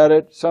looking at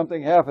it,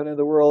 something happened in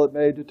the world that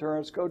made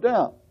deterrence go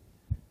down.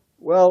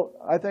 Well,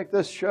 I think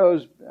this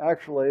shows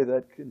actually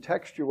that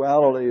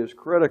contextuality is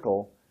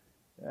critical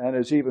and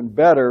is even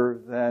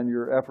better than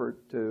your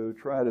effort to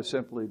try to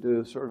simply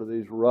do sort of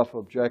these rough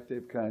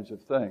objective kinds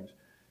of things.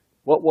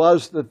 What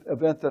was the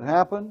event that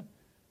happened?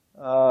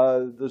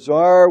 The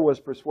Tsar was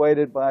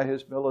persuaded by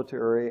his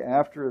military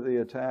after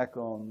the attack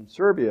on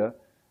Serbia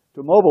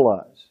to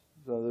mobilize.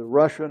 So the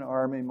Russian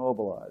army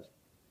mobilized.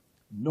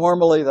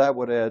 Normally that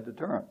would add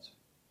deterrence,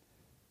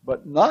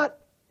 but not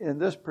in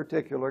this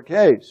particular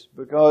case,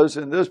 because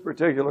in this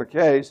particular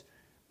case,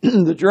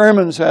 the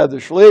Germans had the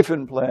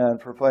Schlieffen Plan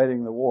for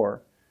fighting the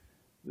war.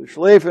 The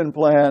Schlieffen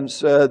Plan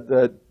said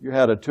that you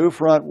had a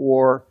two-front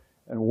war,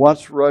 and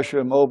once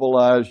Russia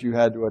mobilized, you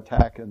had to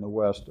attack in the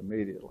West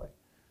immediately.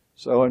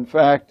 So in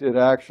fact, it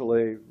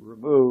actually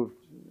removed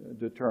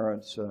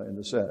deterrence in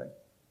the setting.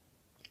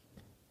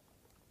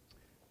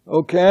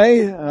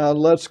 Okay,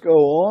 let's go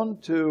on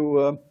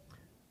to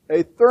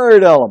a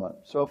third element.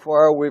 So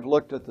far, we've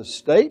looked at the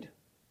state,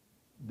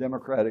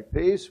 democratic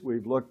peace.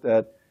 We've looked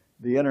at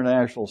the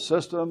international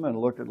system and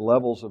looked at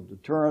levels of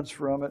deterrence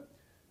from it.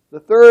 The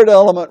third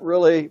element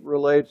really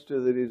relates to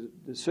the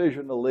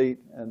decision elite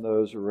and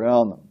those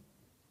around them.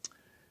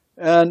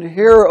 And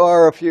here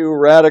are a few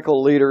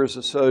radical leaders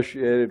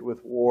associated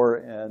with war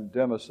and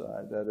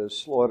democide, that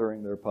is,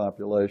 slaughtering their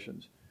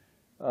populations.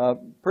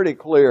 Pretty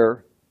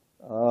clear.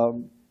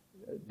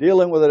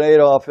 Dealing with an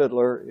Adolf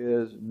Hitler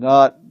is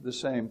not the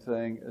same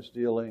thing as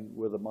dealing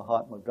with a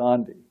Mahatma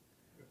Gandhi.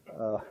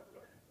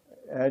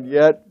 And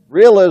yet,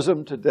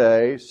 realism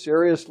today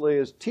seriously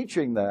is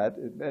teaching that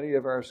in many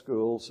of our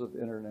schools of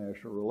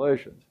international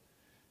relations.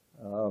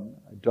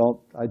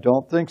 I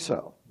don't think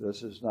so.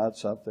 This is not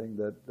something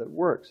that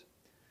works.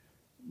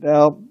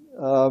 Now,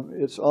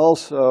 it's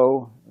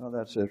also, well,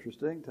 that's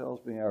interesting,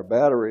 tells me our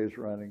battery is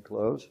running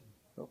close.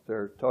 Hope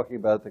they're talking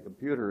about the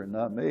computer and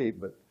not me,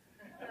 but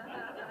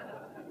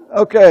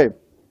okay.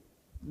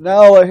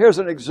 Now, here's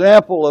an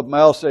example of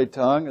Mao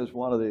Zedong as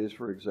one of these,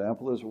 for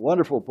example. There's a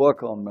wonderful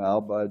book on Mao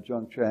by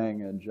Jung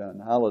Chang and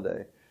John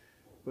Halliday.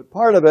 But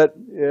part of it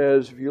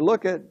is, if you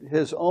look at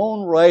his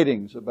own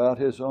writings about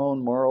his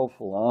own moral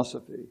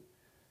philosophy,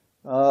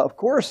 Of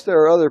course,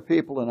 there are other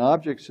people and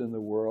objects in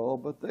the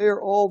world, but they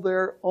are all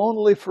there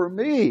only for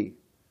me.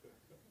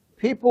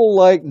 People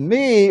like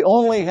me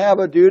only have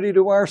a duty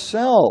to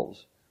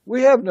ourselves.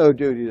 We have no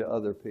duty to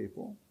other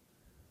people.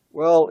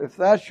 Well, if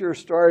that's your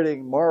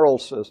starting moral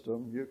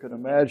system, you can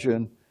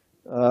imagine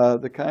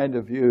the kind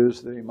of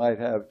views that he might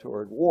have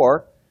toward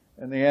war.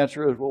 And the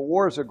answer is, well,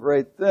 war is a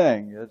great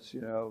thing. It's,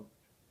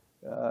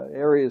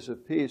 areas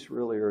of peace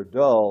really are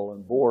dull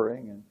and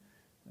boring,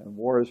 and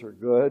wars are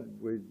good.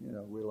 We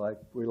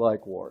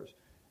like wars.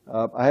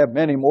 I have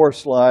many more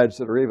slides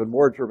that are even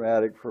more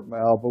dramatic from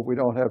Mao, but we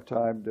don't have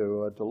time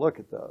to look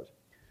at those.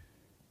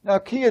 Now,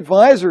 key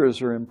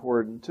advisors are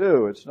important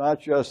too. It's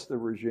not just the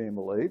regime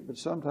elite, but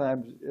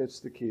sometimes it's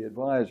the key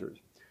advisors.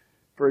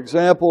 For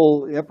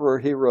example, Emperor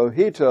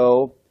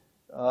Hirohito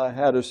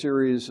had a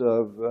series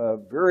of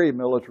very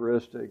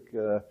militaristic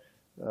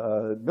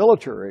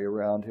military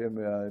around him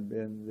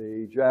in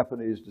the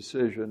Japanese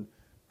decision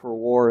for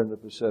war in the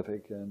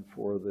Pacific and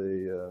for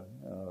the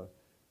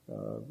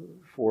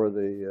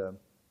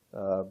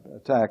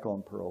attack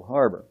on Pearl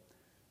Harbor.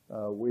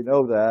 We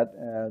know that,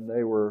 and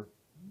they were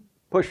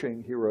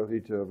pushing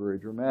Hirohito very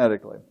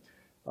dramatically.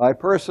 I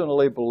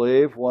personally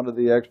believe one of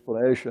the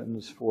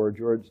explanations for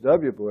George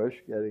W. Bush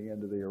getting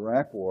into the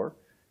Iraq War,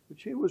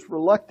 which he was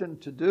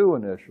reluctant to do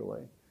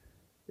initially,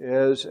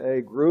 is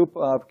a group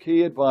of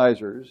key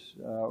advisors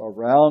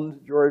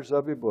around George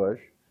W. Bush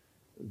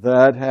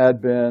that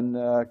had been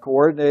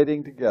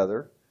coordinating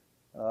together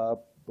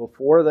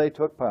before they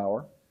took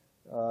power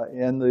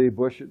in the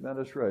Bush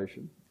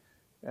administration.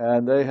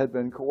 And they had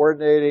been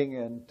coordinating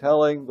and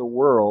telling the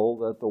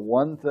world that the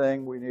one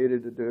thing we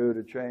needed to do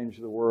to change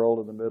the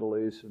world in the Middle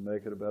East and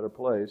make it a better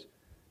place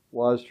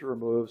was to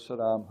remove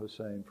Saddam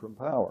Hussein from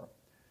power.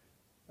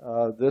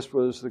 This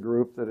was the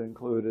group that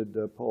included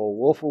Paul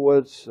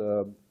Wolfowitz,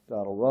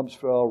 Donald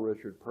Rumsfeld,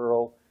 Richard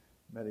Pearl,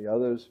 many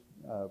others,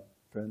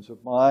 friends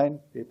of mine,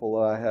 people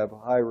that I have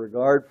high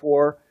regard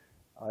for.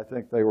 I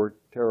think they were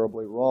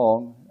terribly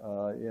wrong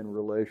in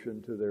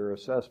relation to their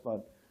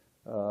assessment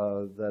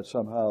that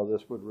somehow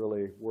this would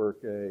really work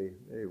a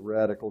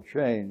radical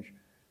change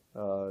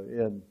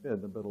in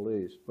the Middle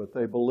East. But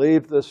they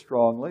believed this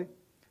strongly.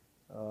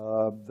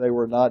 They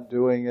were not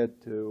doing it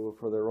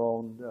for their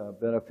own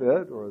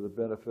benefit or the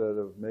benefit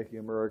of making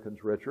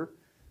Americans richer.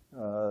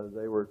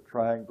 They were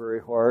trying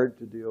very hard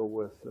to deal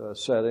with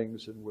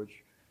settings in which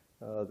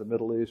the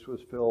Middle East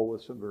was filled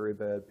with some very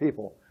bad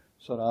people.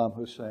 Saddam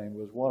Hussein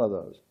was one of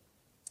those.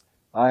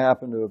 I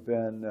happen to have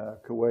been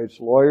Kuwait's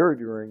lawyer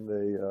during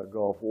the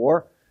Gulf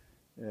War,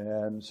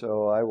 and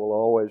so I will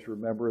always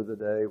remember the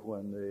day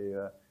when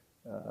the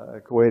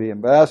Kuwaiti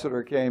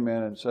ambassador came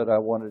in and said, I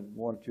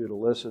want you to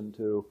listen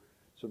to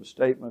some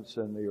statements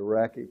in the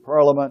Iraqi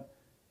parliament.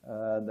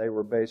 And they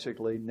were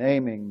basically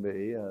naming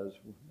me,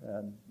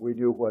 and we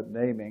knew what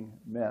naming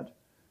meant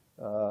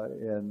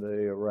in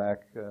the Iraq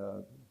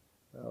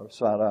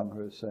Saddam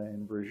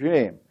Hussein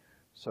regime.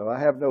 So I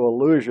have no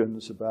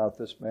illusions about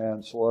this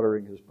man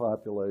slaughtering his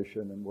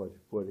population and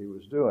what he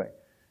was doing.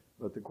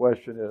 But the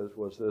question is,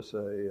 was this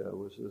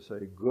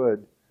a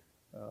good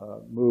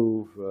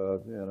move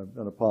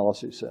in a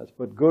policy sense?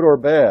 But good or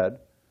bad,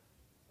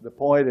 the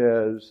point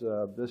is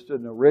this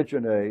didn't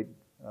originate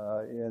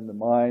in the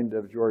mind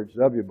of George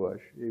W.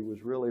 Bush. He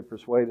was really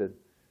persuaded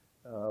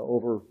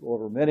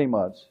over many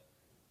months,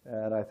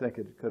 and I think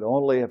it could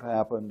only have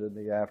happened in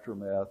the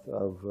aftermath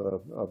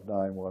of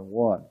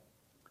 9/11.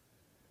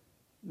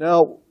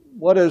 Now,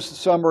 what is the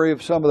summary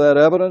of some of that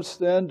evidence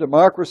then?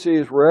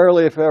 Democracies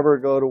rarely, if ever,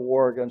 go to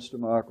war against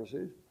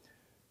democracies.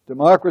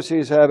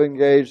 Democracies have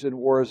engaged in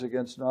wars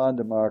against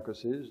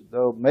non-democracies,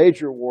 though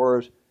major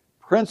wars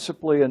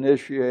principally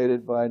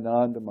initiated by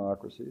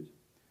non-democracies.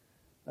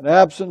 An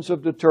absence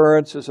of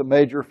deterrence is a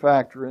major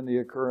factor in the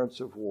occurrence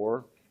of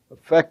war.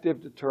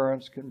 Effective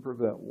deterrence can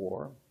prevent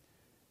war.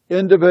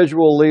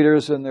 Individual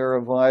leaders and their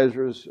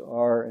advisors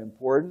are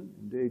important,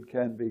 indeed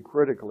can be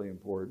critically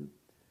important.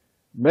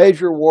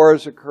 Major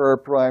wars occur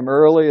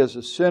primarily as a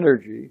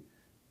synergy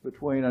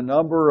between a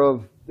number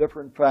of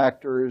different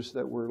factors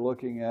that we're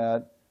looking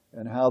at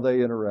and how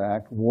they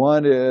interact.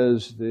 One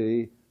is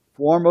the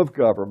form of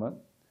government.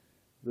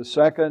 The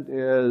second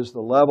is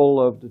the level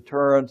of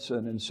deterrence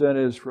and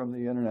incentives from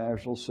the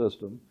international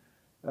system.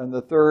 And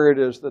the third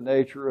is the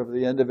nature of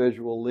the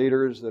individual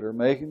leaders that are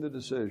making the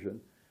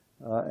decision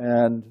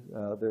and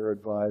their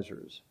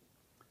advisors.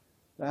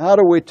 Now, how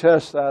do we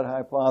test that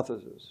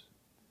hypothesis?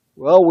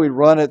 Well, we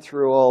run it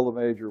through all the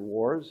major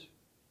wars.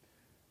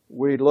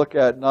 We look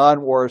at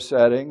non-war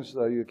settings,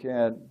 though you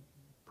can't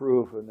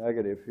prove a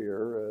negative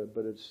here,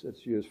 but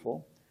it's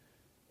useful.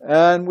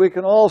 And we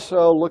can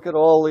also look at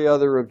all the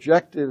other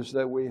objectives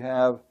that we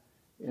have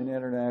in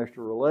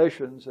international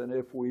relations, and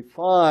if we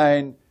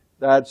find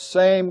that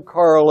same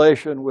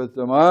correlation with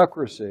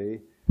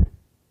democracy,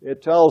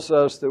 it tells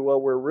us that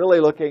what we're really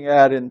looking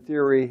at in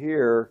theory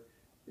here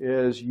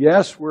is,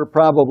 yes, we're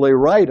probably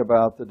right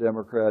about the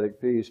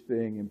democratic peace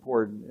being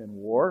important in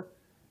war,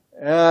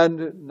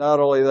 And not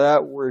only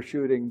that, we're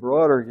shooting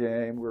broader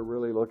game. We're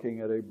really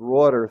looking at a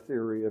broader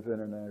theory of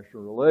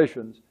international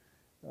relations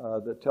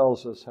that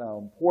tells us how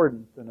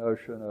important the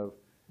notion of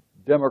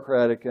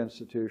democratic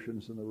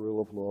institutions and the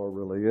rule of law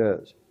really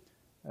is.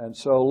 And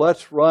so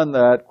let's run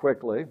that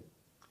quickly.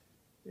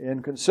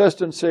 In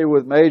consistency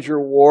with major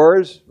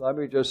wars, let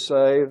me just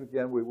say,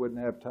 again, we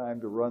wouldn't have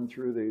time to run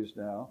through these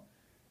now,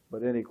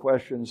 but any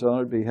questions on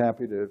it, I'd be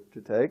happy to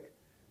take.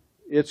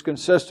 It's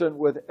consistent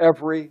with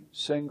every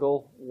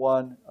single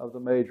one of the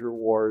major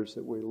wars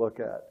that we look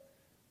at.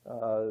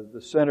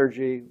 The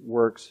synergy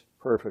works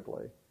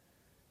perfectly.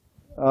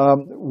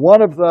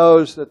 One of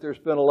those that there's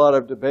been a lot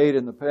of debate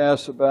in the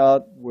past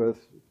about,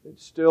 with it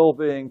still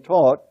being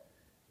taught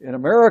in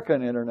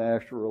American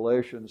international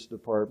relations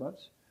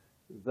departments,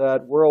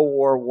 that World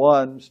War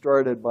I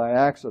started by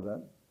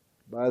accident.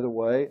 By the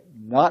way,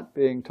 not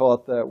being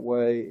taught that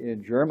way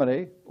in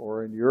Germany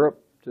or in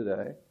Europe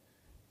today,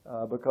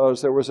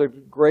 because there was a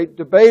great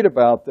debate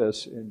about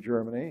this in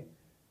Germany,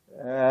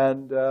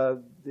 and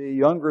the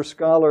younger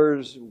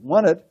scholars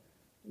won it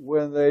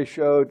when they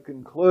showed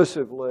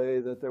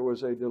conclusively that there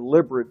was a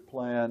deliberate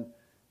plan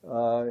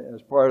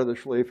as part of the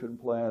Schlieffen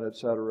Plan, et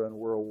cetera, in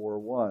World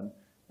War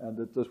I, and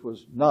that this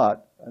was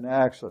not an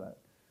accident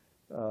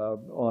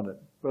on it.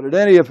 But at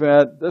any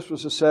event, this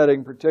was a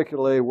setting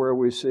particularly where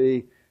we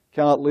see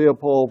Count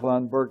Leopold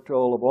von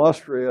Berchtold of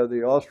Austria,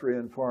 the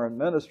Austrian foreign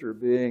minister,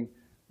 being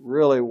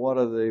really one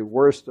of the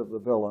worst of the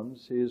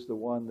villains. He's the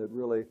one that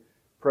really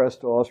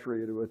pressed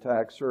Austria to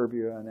attack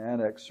Serbia and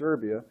annex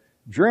Serbia.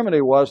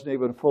 Germany wasn't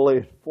even fully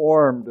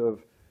informed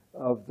of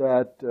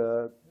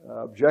that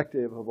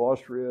objective of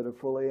Austria to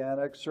fully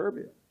annex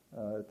Serbia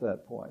at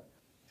that point.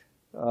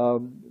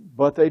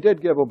 But they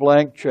did give a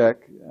blank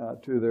check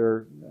to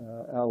their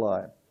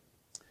ally.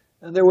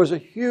 And there was a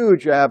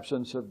huge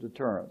absence of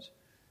deterrence.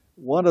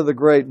 One of the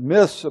great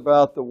myths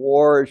about the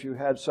war is you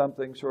had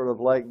something sort of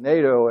like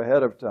NATO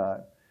ahead of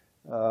time,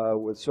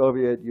 with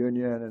Soviet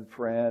Union and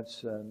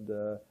France and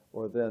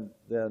or then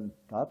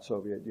not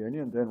Soviet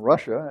Union, then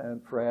Russia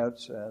and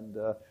France and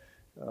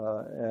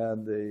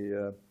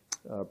the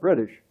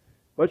British.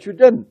 But you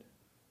didn't.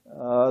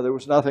 There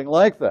was nothing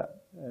like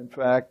that. In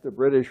fact, the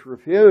British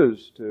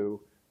refused to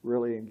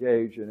really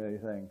engage in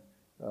anything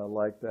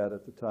like that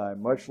at the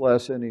time, much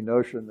less any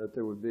notion that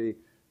there would be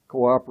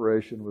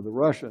cooperation with the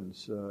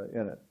Russians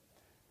in it.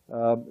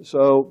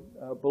 So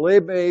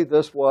believe me,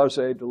 this was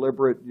a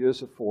deliberate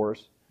use of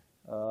force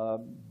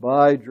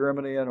by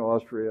Germany and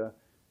Austria,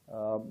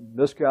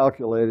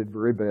 miscalculated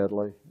very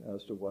badly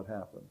as to what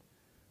happened.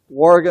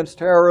 War against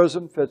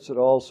terrorism fits it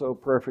also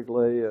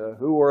perfectly.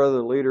 Who are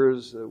the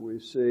leaders that we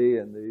see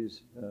in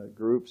these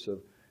groups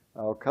of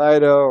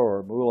Al-Qaeda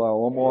or Mullah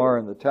Omar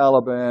and the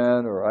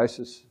Taliban or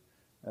ISIS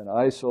and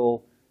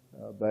ISIL,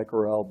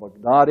 Bakr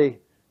al-Baghdadi?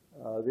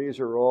 These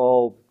are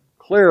all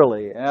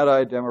clearly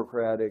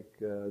anti-democratic,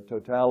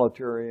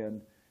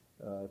 totalitarian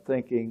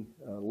thinking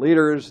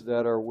leaders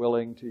that are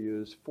willing to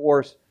use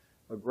force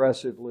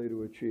aggressively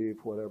to achieve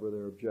whatever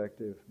their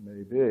objective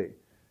may be.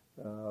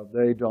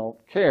 They don't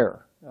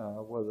care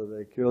whether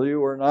they kill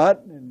you or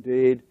not.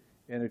 Indeed,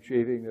 in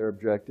achieving their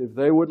objective,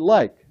 they would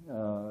like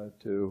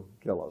to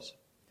kill us.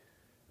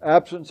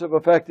 Absence of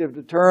effective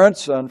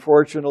deterrence.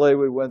 Unfortunately,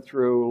 we went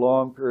through a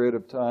long period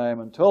of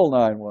time until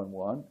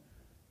 9/11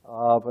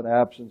 of an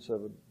absence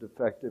of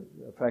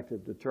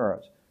effective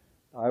deterrence.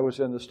 I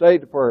was in the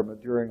State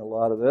Department during a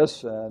lot of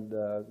this, and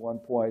at one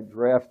point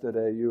drafted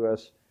a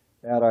U.S.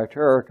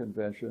 anti-terror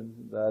convention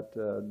that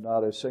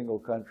not a single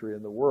country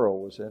in the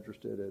world was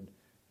interested in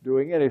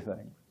doing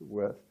anything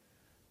with.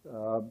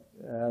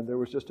 And there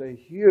was just a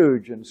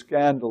huge and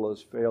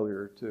scandalous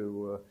failure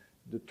to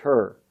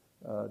deter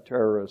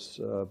terrorists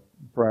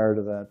prior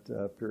to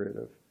that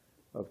period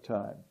of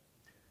time.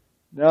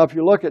 Now, if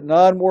you look at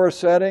non-war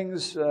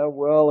settings,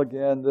 well,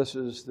 again, this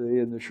is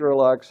in the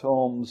Sherlock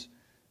Holmes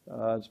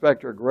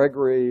Inspector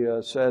Gregory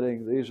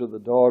setting. These are the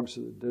dogs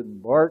that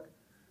didn't bark.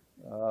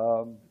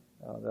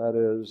 That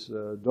is,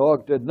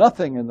 dog did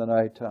nothing in the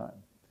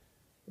nighttime.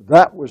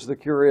 That was the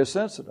curious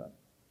incident.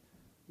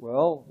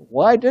 Well,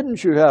 why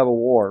didn't you have a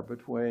war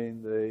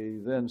between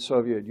the then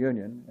Soviet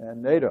Union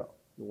and NATO,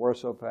 the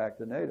Warsaw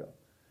Pact and NATO?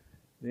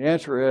 The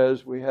answer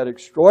is we had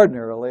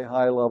extraordinarily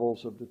high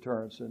levels of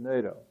deterrence in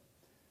NATO.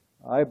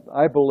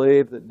 I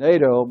believe that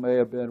NATO may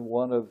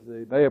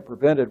have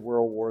prevented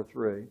World War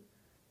III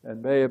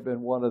and may have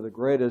been one of the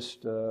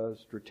greatest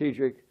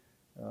strategic,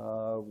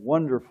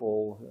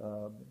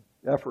 wonderful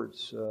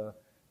efforts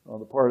on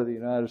the part of the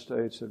United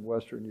States and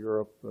Western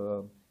Europe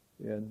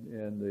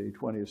in the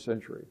 20th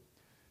century.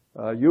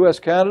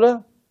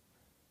 U.S.-Canada,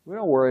 we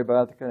don't worry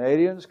about the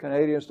Canadians.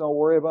 Canadians don't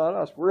worry about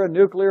us. We're a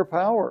nuclear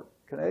power.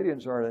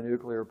 Canadians aren't a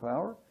nuclear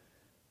power.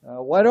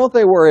 Why don't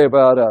they worry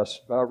about us,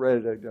 about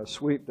ready to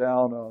sweep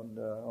down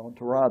on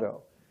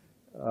Toronto?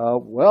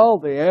 Well,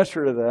 the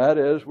answer to that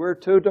is we're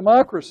two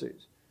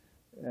democracies,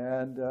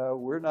 and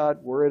we're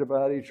not worried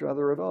about each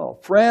other at all.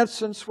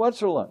 France and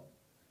Switzerland.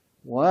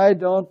 Why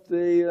don't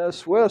the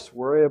Swiss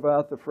worry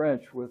about the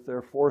French with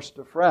their force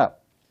de frappe?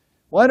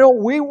 Why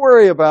don't we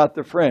worry about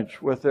the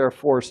French with their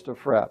force de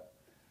frappe?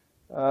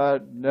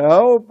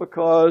 No,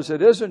 because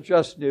it isn't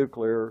just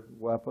nuclear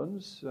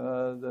weapons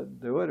that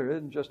do it. It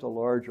isn't just a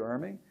large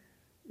army.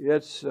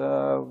 It's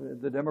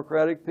the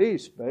democratic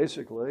peace,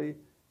 basically.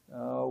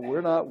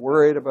 We're not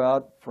worried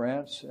about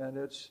France and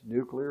its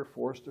nuclear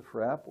force de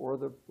frappe or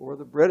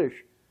the British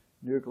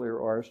nuclear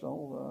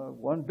arsenal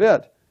one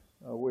bit.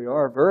 We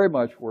are very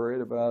much worried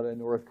about a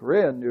North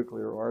Korean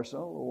nuclear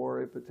arsenal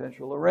or a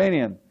potential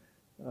Iranian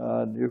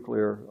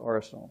nuclear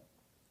arsenal.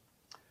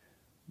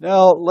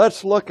 Now,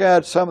 let's look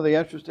at some of the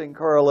interesting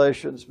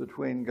correlations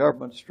between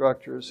government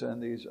structures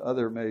and these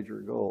other major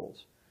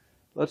goals.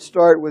 Let's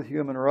start with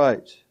human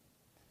rights.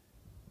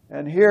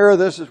 And here,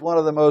 this is one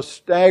of the most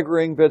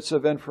staggering bits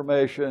of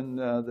information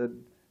that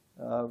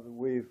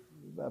we've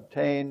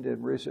obtained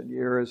in recent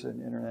years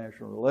in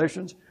international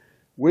relations.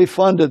 We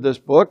funded this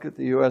book at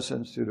the U.S.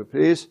 Institute of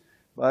Peace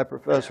by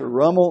Professor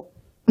Rummel,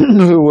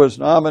 who was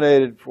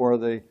nominated for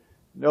the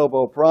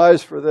Nobel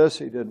Prize for this.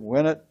 He didn't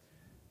win it.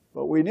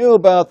 But we knew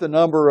about the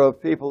number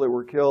of people that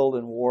were killed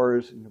in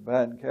wars and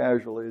combatant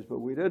casualties, but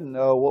we didn't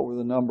know what were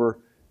the number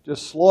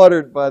just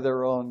slaughtered by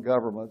their own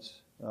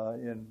governments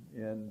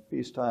in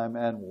peacetime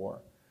and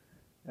war.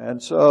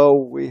 And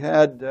so we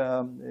had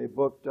a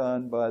book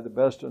done by the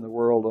best in the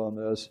world on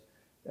this,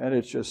 and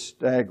it's just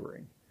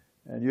staggering.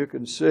 And you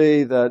can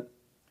see that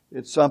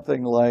it's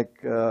something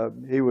like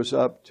he was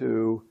up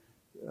to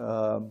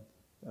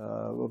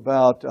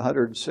about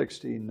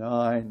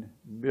 169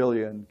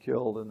 million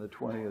killed in the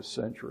 20th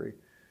century.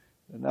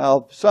 And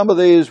now, some of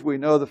these, we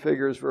know the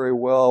figures very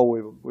well.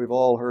 We've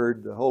all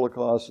heard the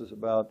Holocaust is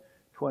about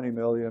 20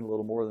 million, a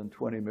little more than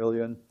 20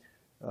 million.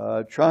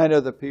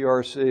 China, the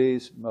PRC,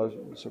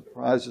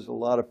 surprises a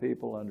lot of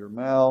people under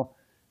Mao,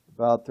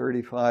 about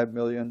 35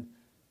 million.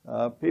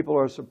 People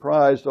are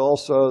surprised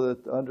also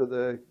that under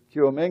the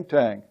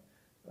Kuomintang,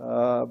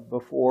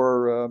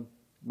 before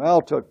Mao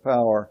took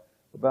power,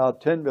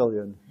 about 10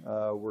 million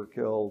were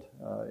killed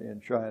in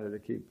China to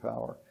keep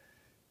power.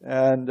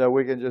 And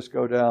we can just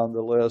go down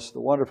the list. The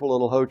wonderful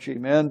little Ho Chi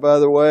Minh, by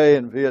the way,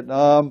 in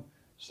Vietnam,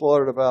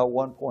 slaughtered about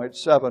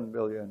 1.7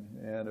 million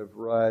in a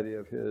variety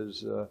of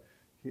his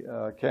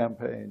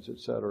campaigns, et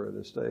cetera,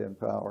 to stay in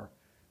power,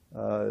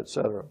 et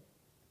cetera.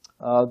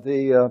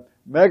 The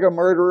mega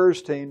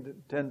murderers tend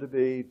to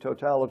be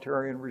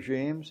totalitarian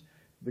regimes.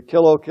 The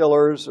kilo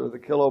killers or the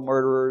kilo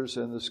murderers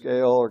in the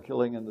scale are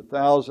killing in the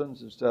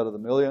thousands instead of the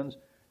millions.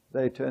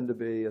 They tend to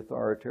be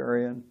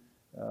authoritarian,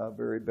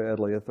 very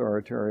badly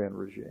authoritarian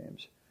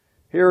regimes.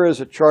 Here is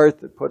a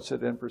chart that puts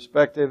it in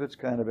perspective. It's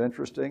kind of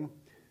interesting.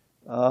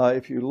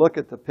 If you look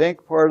at the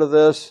pink part of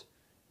this,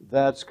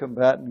 that's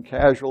combatant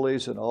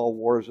casualties in all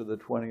wars of the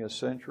 20th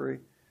century.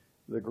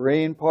 The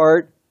green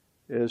part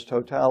is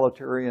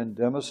totalitarian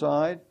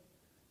democide.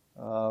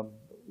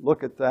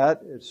 Look at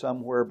that. It's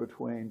somewhere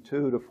between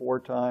 2 to 4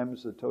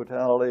 times the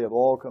totality of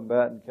all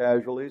combatant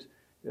casualties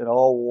in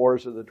all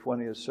wars of the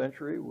 20th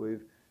century.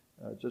 We've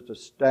just a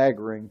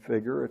staggering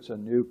figure. It's a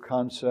new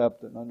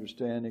concept and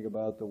understanding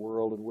about the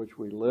world in which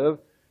we live.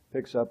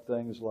 Picks up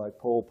things like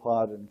Pol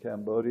Pot in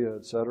Cambodia,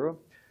 etc.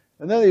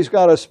 And then he's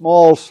got a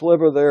small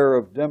sliver there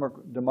of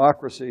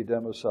democracy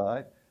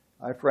democide.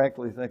 I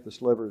frankly think the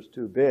sliver is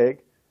too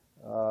big.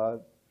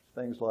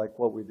 Things like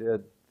what we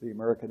did to the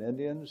American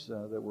Indians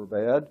that were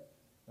bad.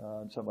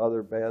 And some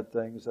other bad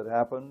things that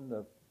happened.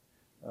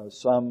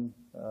 Some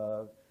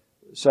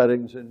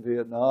settings in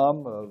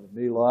Vietnam, of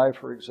My Lai,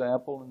 for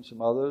example, and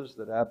some others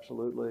that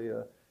absolutely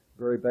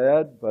very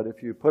bad. But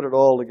if you put it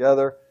all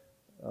together,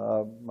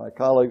 my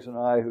colleagues and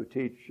I who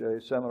teach a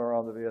seminar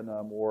on the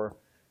Vietnam War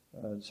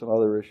and some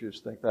other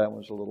issues think that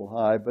one's a little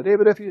high. But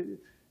even if you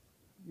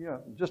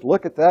just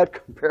look at that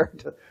compared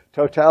to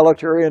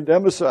totalitarian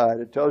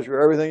democide, it tells you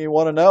everything you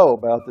want to know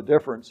about the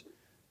difference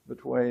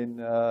between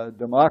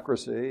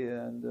democracy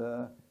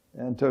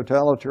and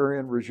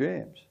totalitarian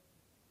regimes.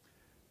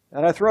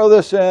 And I throw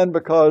this in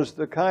because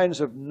the kinds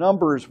of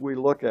numbers we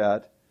look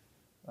at,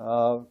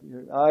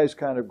 your eyes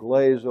kind of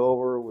glaze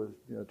over with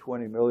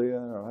 20 million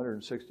or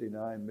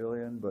 169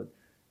 million, but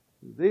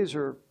these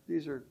are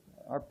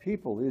our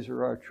people, these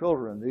are our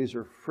children, these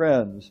are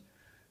friends.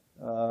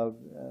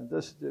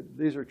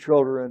 These are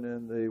children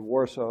in the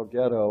Warsaw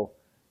Ghetto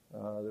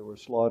that were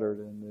slaughtered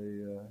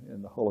in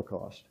the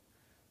Holocaust.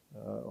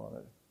 On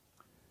it.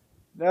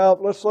 Now,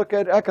 let's look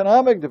at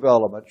economic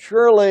development.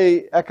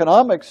 Surely,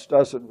 economics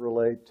doesn't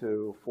relate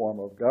to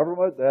form of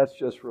government. That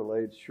just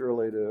relates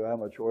surely to how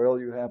much oil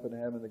you happen to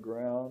have in the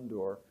ground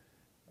or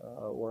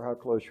how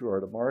close you are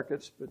to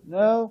markets. But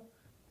no,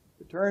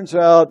 it turns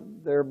out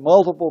there are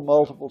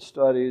multiple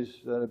studies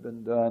that have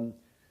been done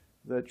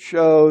that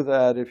show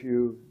that if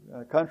you,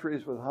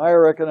 countries with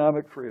higher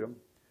economic freedom,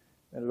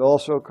 and it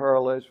also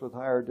correlates with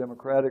higher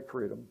democratic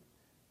freedom,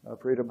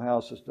 Freedom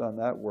House has done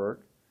that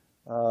work,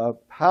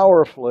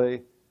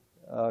 powerfully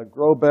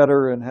grow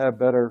better and have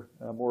better,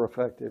 more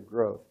effective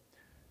growth.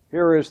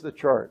 Here is the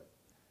chart.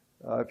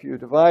 If you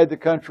divide the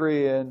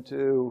country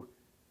into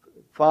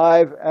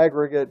 5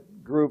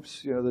 aggregate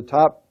groups, the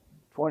top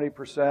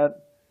 20%,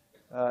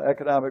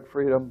 economic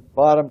freedom,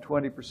 bottom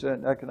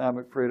 20%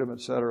 economic freedom,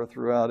 etc.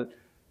 throughout it.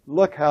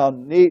 Look how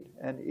neat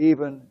and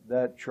even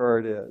that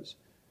chart is.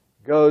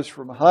 Goes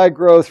from high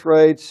growth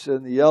rates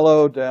in the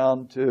yellow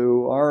down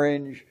to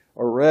orange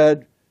or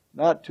red,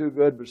 not too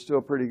good but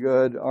still pretty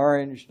good,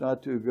 orange,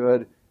 not too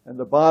good, and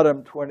the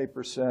bottom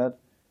 20%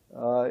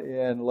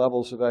 in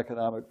levels of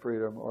economic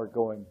freedom are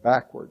going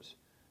backwards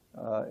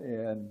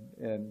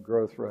in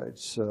growth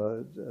rates,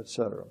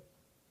 etc.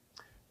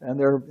 And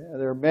there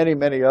are many,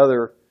 many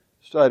other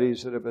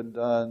studies that have been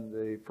done.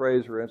 The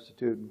Fraser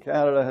Institute in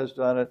Canada has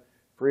done it.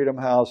 Freedom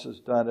House has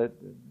done it,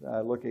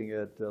 looking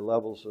at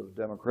levels of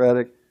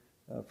democratic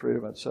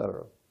freedom,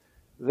 etc.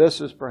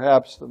 This is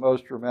perhaps the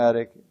most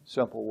dramatic,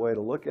 simple way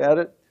to look at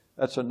it.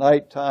 That's a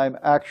nighttime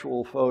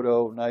actual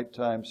photo,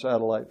 nighttime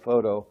satellite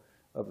photo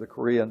of the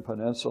Korean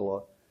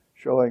Peninsula,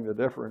 showing the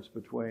difference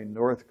between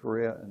North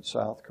Korea and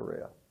South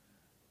Korea.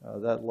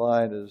 That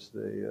line is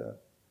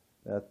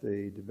at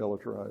the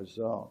demilitarized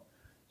zone.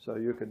 So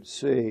you can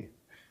see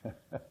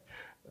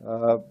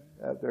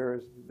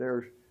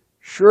there's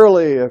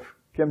surely, if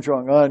Kim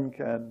Jong-un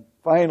can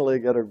finally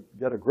get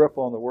a grip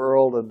on the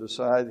world and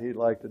decide he'd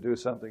like to do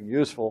something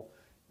useful,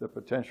 the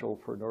potential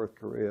for North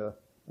Korea,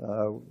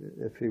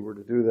 if he were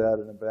to do that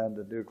and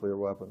abandon nuclear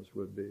weapons,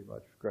 would be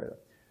much greater.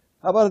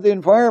 How about the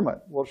environment?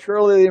 Well,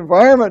 surely the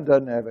environment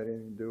doesn't have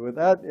anything to do with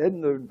that.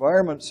 Isn't the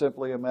environment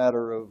simply a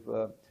matter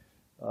of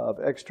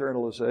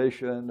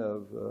externalization,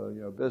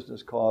 of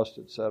business cost,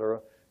 etc.?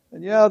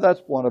 And yeah,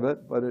 that's one of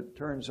it, but it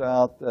turns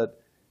out that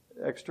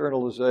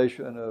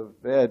externalization of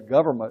bad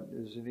government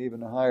is an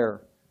even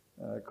higher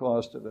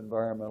cost of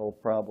environmental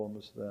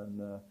problems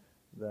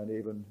than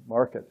even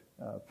market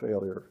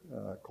failure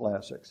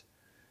classics.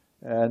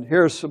 And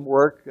here's some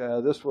work.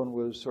 This one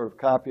was sort of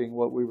copying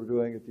what we were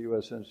doing at the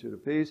U.S. Institute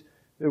of Peace.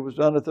 It was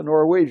done at the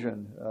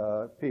Norwegian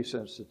Peace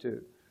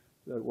Institute,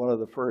 one of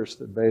the first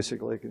that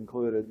basically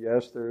concluded,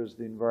 yes, there is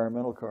the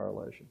environmental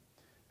correlation.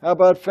 How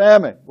about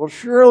famine? Well,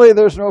 surely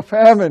there's no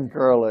famine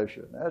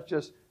correlation. That's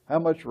just how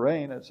much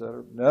rain,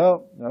 etc.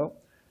 No.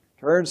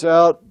 Turns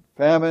out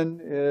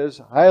famine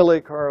is highly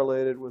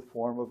correlated with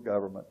form of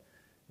government.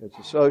 It's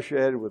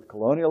associated with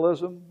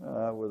colonialism,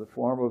 with a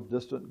form of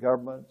distant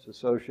government. It's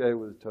associated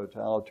with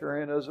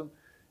totalitarianism.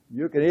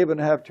 You can even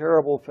have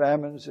terrible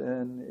famines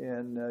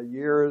in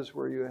years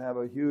where you have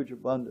a huge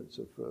abundance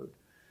of food.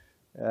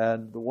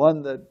 And the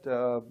one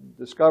that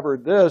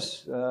discovered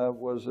this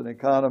was an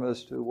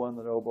economist who won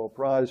the Nobel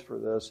Prize for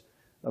this,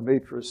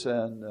 Amartya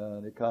Sen,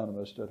 an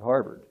economist at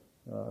Harvard,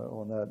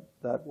 on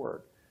that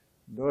work.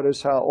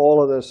 Notice how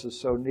all of this is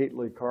so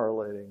neatly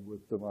correlating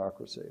with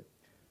democracy.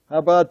 How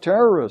about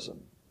terrorism?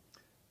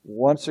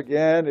 Once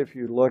again, if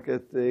you look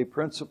at the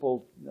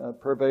principal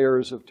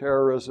purveyors of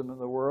terrorism in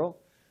the world,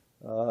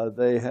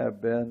 they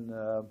have been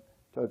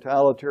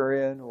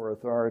totalitarian or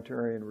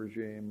authoritarian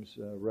regimes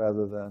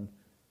rather than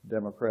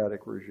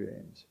democratic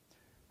regimes.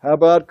 How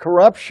about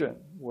corruption?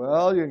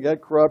 Well, you can get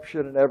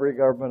corruption in every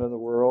government in the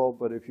world,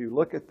 but if you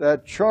look at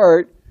that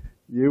chart,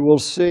 you will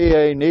see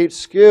a neat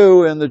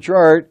skew in the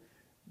chart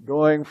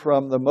going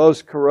from the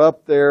most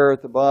corrupt there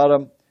at the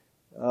bottom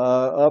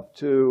up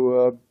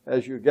to,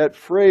 as you get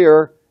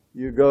freer,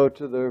 you go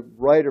to the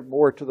right or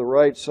more to the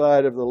right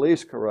side of the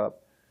least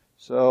corrupt.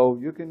 So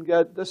you can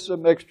get, this is a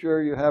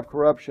mixture, you have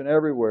corruption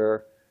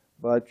everywhere,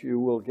 but you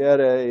will get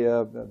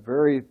a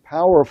very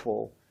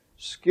powerful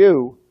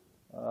skew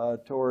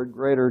toward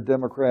greater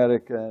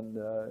democratic and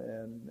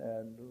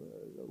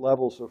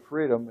levels of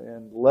freedom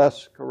and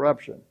less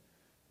corruption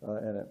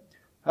in it.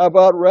 How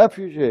about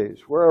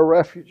refugees? Where are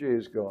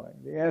refugees going?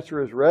 The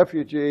answer is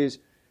refugees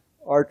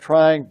are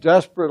trying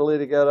desperately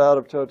to get out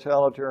of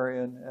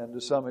totalitarian and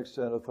to some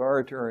extent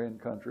authoritarian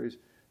countries.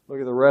 Look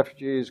at the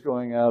refugees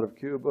going out of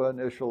Cuba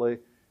initially,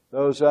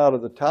 those out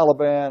of the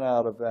Taliban,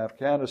 out of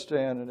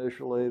Afghanistan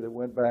initially that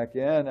went back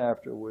in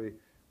after we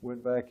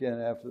went back in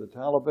after the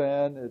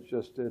Taliban.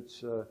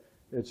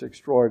 It's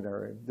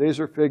extraordinary. These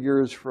are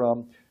figures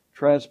from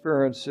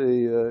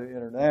Transparency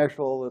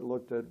International that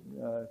looked at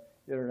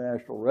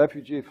international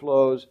refugee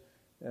flows,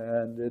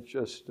 and it's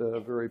just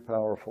very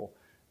powerful.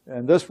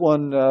 And this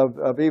one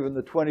of even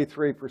the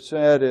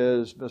 23%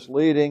 is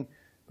misleading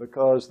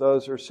because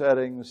those are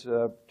settings,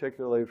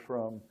 particularly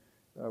from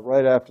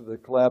right after the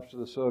collapse of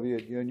the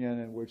Soviet Union,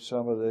 in which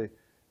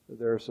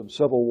there are some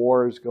civil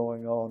wars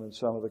going on in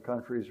some of the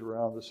countries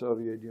around the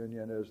Soviet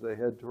Union as they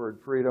head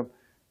toward freedom,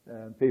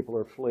 and people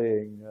are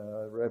fleeing,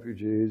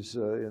 refugees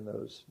in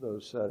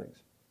those settings.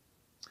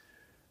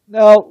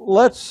 Now,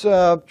 let's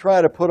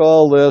try to put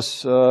all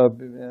this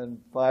in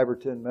 5 or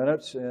 10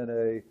 minutes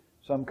in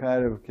some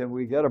kind of, can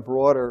we get a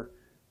broader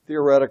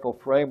theoretical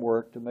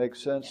framework to make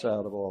sense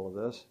out of all of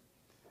this?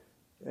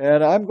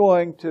 And I'm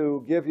going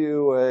to give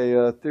you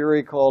a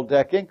theory called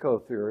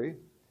Dakinko theory,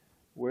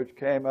 which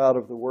came out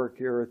of the work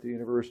here at the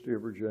University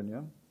of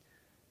Virginia.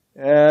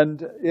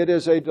 And it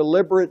is a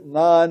deliberate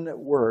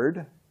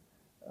non-word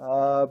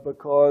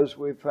because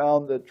we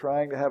found that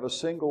trying to have a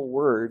single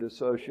word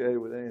associated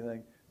with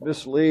anything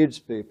misleads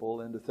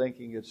people into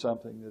thinking it's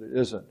something that it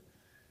isn't.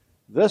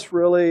 This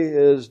really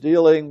is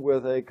dealing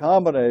with a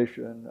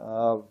combination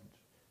of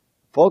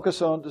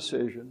focus on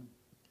decision,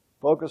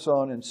 focus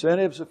on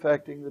incentives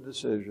affecting the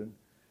decision,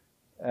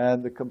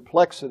 and the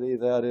complexity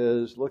that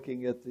is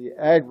looking at the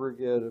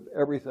aggregate of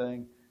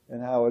everything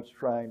and how it's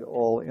trying to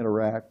all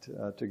interact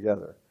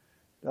together.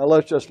 Now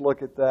let's just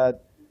look at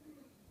that.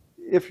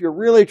 If you're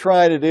really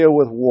trying to deal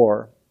with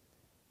war,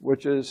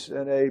 which is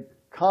in a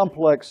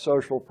complex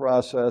social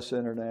process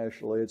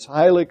internationally, it's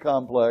highly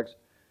complex,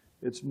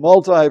 it's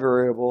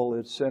multivariable,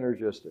 it's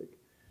synergistic.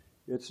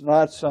 It's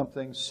not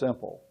something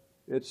simple.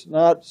 It's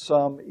not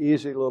some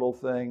easy little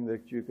thing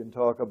that you can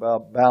talk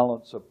about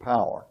balance of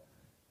power,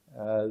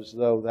 as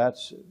though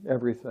that's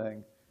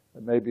everything.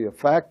 It may be a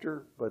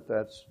factor, but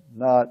that's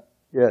not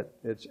it.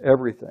 It's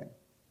everything.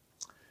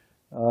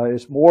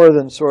 It's more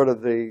than sort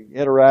of the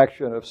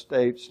interaction of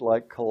states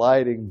like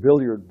colliding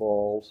billiard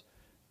balls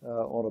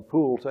on a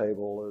pool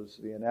table, is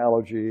the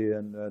analogy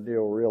in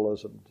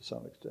neorealism to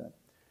some extent.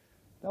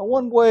 Now,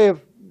 one way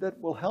that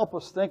will help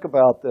us think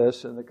about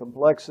this and the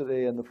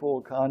complexity and the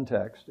full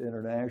context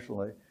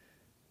internationally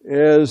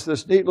is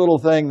this neat little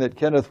thing that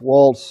Kenneth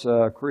Waltz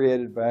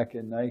created back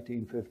in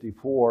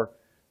 1954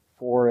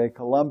 for a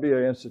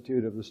Columbia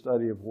Institute of the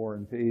Study of War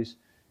and Peace.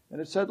 And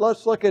it said,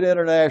 let's look at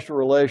international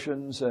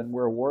relations and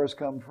where wars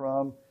come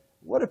from.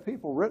 What have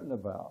people written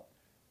about?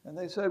 And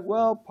they said,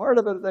 well, part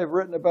of it they've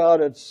written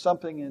about, it's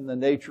something in the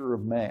nature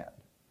of man.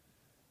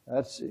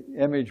 That's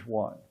image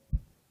one.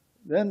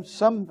 Then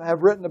some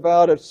have written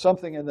about it's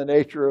something in the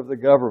nature of the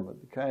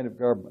government, the kind of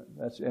government.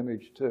 That's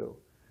image two.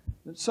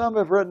 And some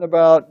have written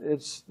about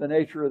it's the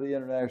nature of the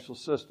international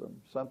system,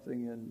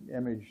 something in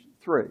image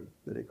three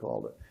that he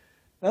called it.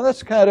 Now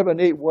that's kind of a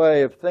neat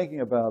way of thinking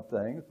about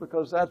things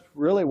because that's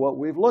really what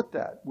we've looked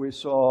at. We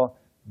saw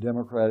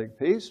democratic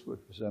peace,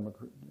 which was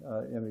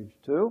image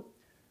two.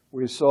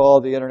 We saw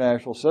the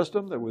international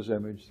system, that was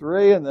image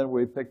three, and then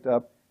we picked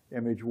up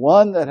image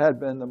one that had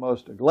been the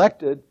most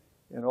neglected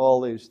in all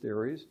these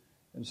theories,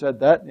 and said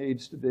that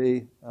needs to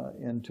be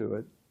into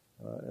it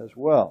as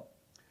well.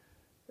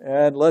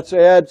 And let's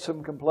add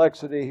some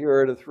complexity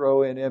here to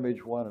throw in image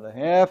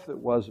 1.5. That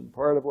wasn't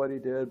part of what he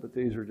did, but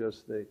these are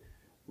just the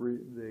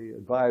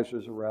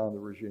advisors around the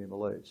regime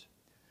elites.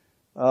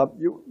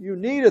 You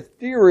need a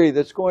theory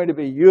that's going to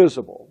be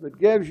usable, that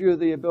gives you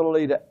the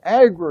ability to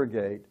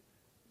aggregate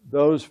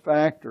those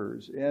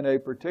factors in a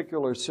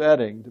particular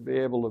setting to be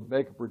able to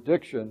make a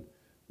prediction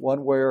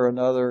one way or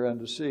another and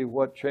to see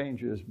what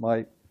changes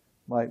might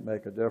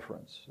make a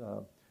difference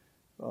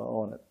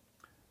on it.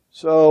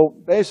 So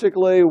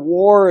basically,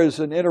 war is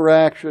an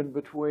interaction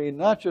between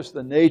not just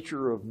the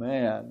nature of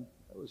man,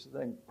 that was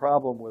the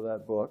problem with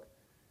that book,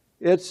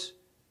 it's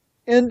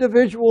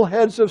individual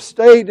heads of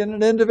state in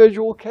an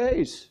individual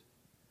case.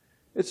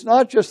 It's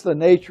not just the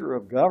nature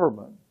of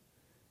government,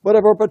 but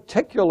of a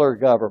particular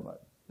government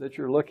that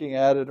you're looking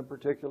at in a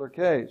particular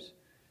case.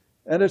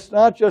 And it's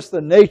not just the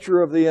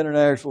nature of the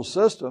international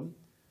system,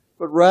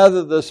 but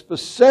rather the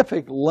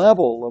specific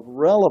level of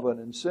relevant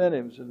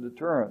incentives and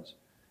deterrence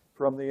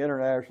from the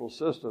international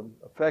system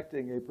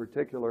affecting a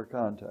particular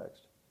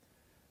context.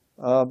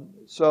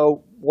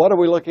 So what are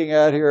we looking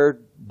at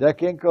here?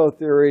 Dekinko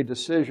theory,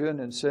 decision,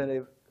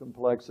 incentive,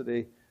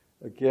 complexity.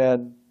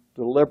 Again,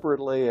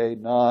 deliberately a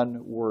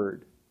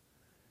non-word.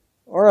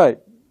 All right,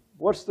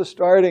 what's the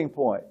starting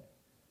point?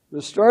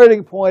 The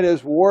starting point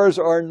is wars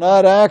are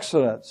not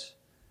accidents.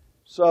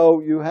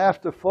 So you have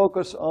to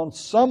focus on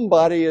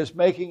somebody as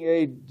making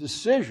a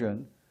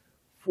decision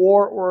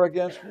for or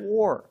against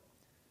war.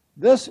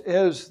 This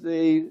is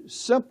the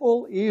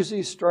simple,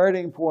 easy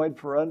starting point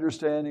for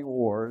understanding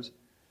wars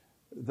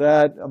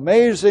that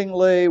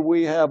amazingly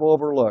we have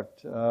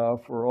overlooked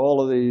for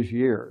all of these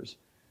years.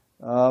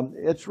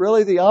 It's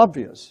really the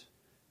obvious.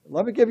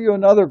 Let me give you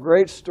another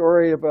great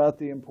story about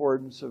the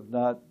importance of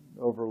not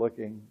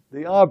overlooking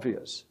the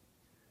obvious.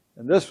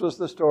 And this was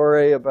the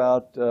story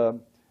about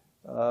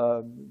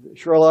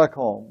Sherlock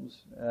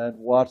Holmes and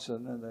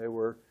Watson, and they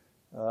were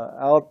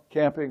out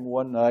camping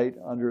one night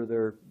under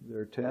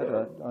their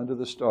tent under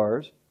the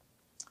stars.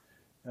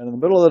 And in the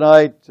middle of the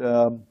night,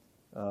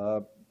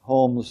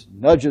 Holmes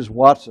nudges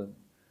Watson,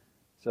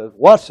 says,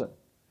 Watson,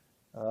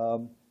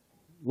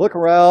 look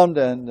around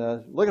and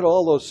look at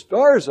all those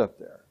stars up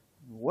there.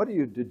 What do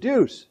you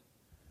deduce?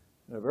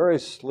 And a very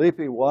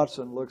sleepy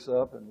Watson looks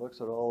up and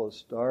looks at all those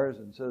stars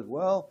and says,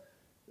 well,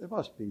 there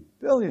must be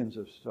billions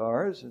of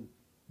stars, and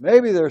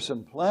maybe there's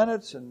some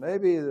planets, and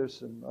maybe there's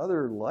some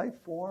other life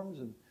forms.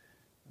 And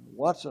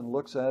Watson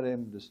looks at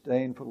him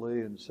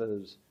disdainfully and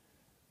says,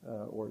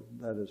 or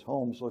that is,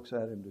 Holmes looks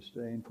at him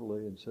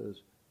disdainfully and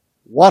says,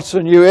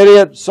 Watson, you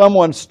idiot,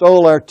 someone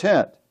stole our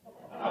tent.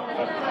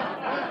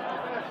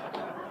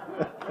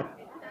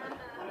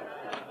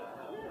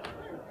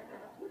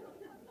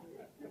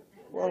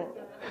 Well,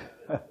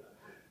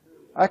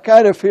 I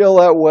kind of feel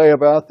that way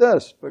about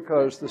this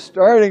because the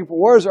starting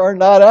wars are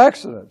not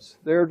accidents.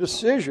 They're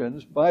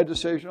decisions by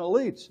decision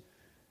elites.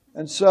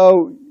 And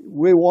so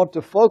we want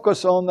to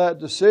focus on that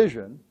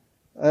decision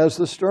as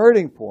the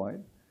starting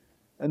point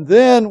And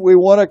then we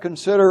want to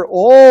consider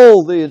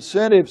all the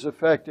incentives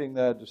affecting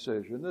that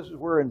decision. This is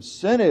where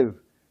incentive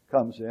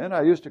comes in.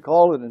 I used to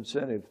call it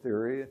incentive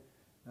theory.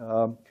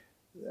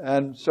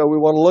 And so we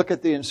want to look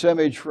at the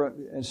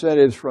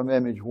incentives from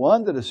image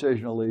one, the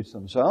decision elites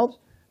themselves,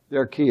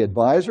 their key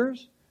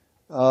advisors,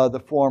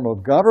 the form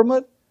of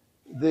government,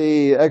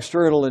 the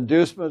external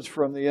inducements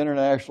from the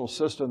international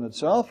system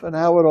itself, and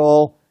how it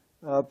all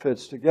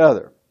fits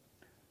together.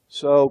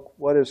 So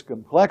what is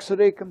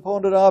complexity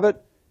component of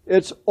it?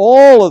 It's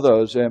all of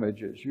those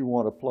images you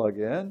want to plug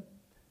in,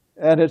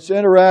 and it's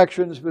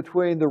interactions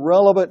between the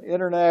relevant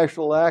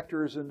international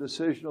actors and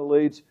decision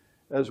elites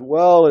as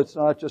well. It's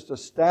not just a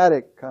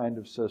static kind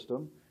of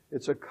system.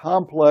 It's a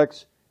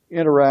complex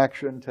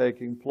interaction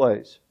taking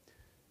place.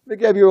 Let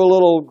me give you a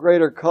little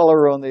greater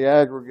color on the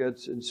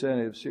aggregates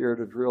incentives here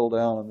to drill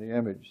down on the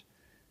image.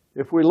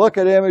 If we look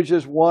at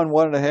images 1,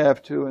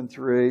 1.5, 2, and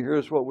 3,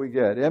 here's what we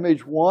get.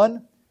 Image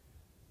 1,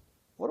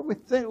 what do we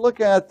think? Look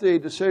at the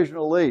decision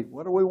elite.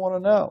 What do we want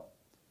to know?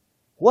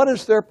 What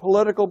is their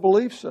political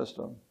belief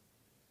system?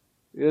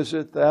 Is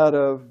it that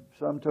of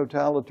some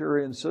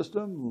totalitarian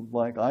system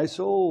like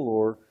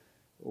ISIL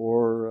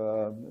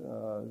or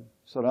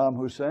Saddam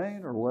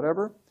Hussein or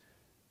whatever?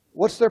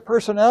 What's their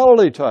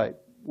personality type?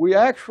 We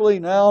actually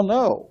now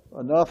know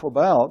enough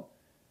about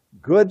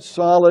good,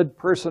 solid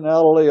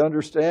personality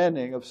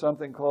understanding of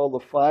something called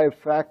the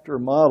 5-factor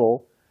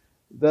model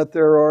that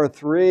there are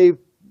 3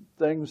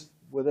 things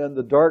within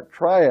the dark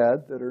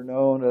triad that are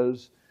known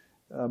as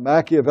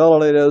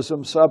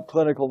Machiavellianism,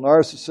 subclinical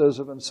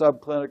narcissism, and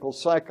subclinical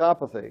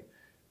psychopathy.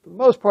 For the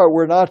most part,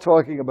 we're not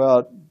talking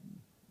about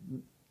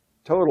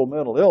total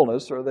mental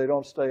illness, or they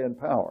don't stay in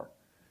power.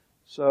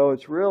 So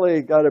it's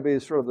really got to be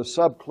sort of the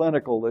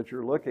subclinical that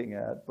you're looking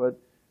at. But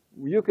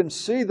you can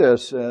see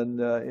this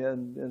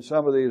in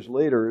some of these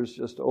leaders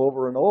just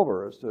over and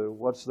over as to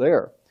what's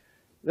there.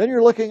 Then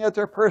you're looking at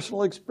their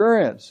personal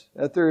experience,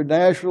 at their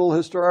national,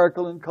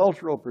 historical, and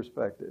cultural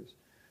perspectives.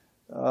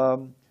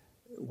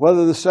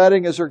 Whether the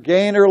setting is a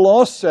gain or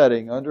loss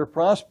setting under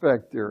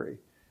prospect theory.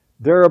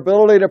 Their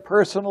ability to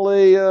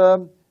personally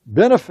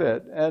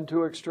benefit and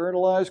to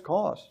externalize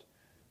cost.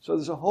 So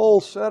there's a whole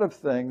set of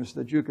things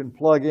that you can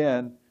plug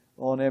in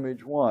on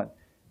image 1.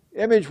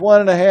 Image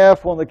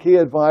 1.5 on the key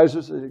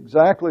advisors is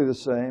exactly the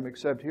same,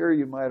 except here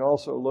you might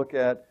also look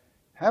at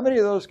how many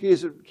of those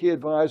key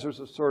advisors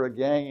are sort of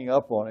ganging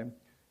up on him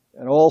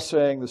and all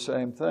saying the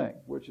same thing,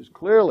 which is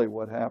clearly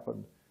what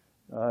happened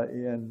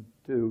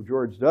to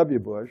George W.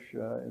 Bush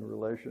in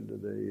relation to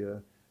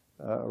the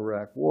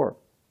Iraq War.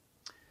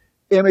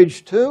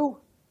 Image 2,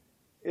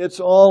 it's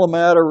all a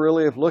matter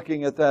really of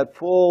looking at that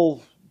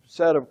full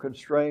set of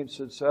constraints,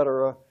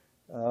 etc.,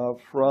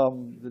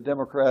 from the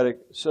democratic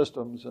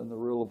systems and the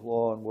rule of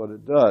law and what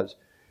it does.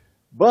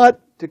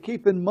 But to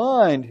keep in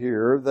mind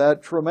here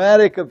that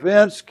traumatic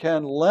events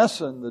can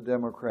lessen the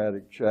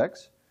democratic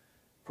checks.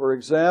 For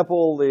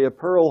example, the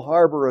Pearl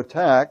Harbor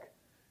attack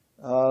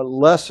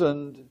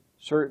lessened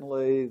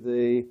certainly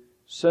the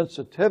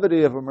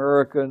sensitivity of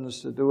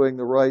Americans to doing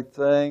the right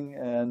thing,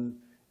 and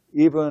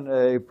even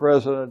a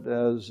president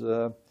as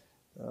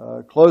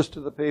close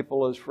to the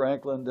people as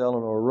Franklin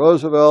Delano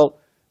Roosevelt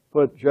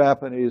put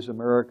Japanese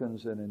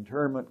Americans in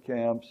internment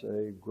camps,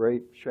 a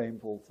great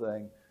shameful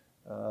thing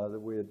that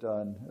we had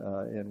done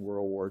in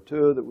World War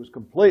II that was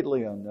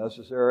completely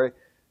unnecessary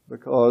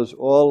because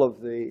all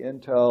of the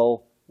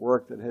intel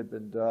work that had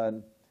been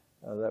done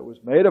that was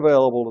made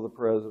available to the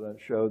president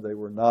showed they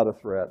were not a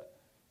threat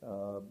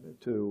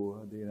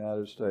to the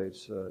United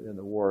States in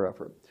the war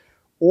effort.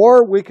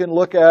 Or we can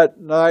look at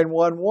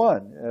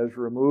 9/11 as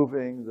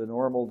removing the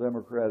normal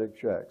democratic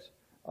checks.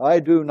 I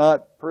do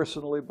not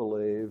personally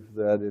believe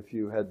that if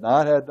you had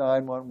not had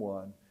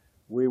 9/11,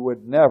 we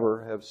would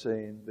never have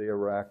seen the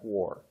Iraq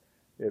War.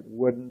 It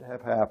wouldn't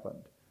have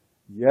happened.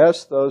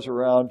 Yes, those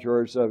around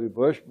George W.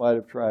 Bush might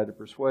have tried to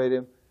persuade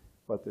him,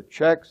 but the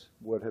checks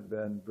would have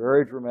been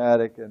very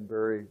dramatic and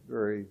very,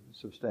 very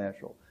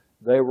substantial.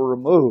 They were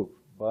removed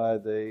by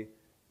the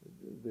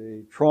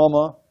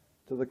trauma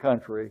to the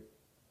country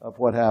of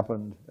what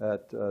happened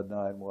at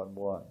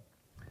 9/11.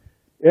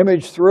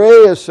 Image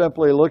 3 is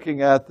simply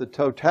looking at the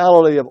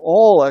totality of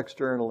all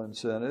external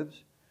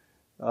incentives,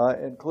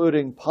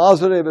 including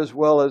positive as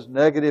well as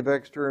negative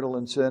external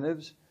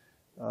incentives.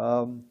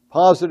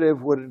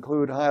 Positive would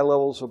include high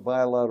levels of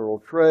bilateral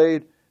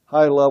trade,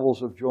 high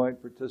levels of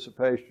joint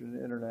participation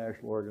in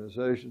international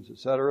organizations,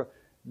 etc.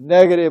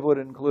 Negative would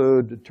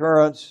include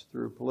deterrence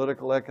through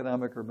political,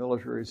 economic, or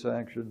military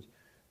sanctions.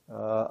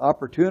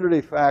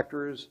 Opportunity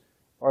factors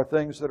are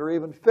things that are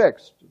even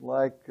fixed,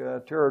 like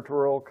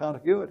territorial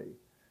contiguity.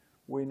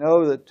 We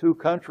know that 2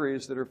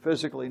 countries that are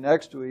physically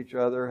next to each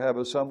other have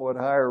a somewhat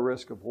higher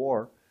risk of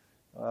war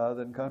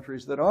than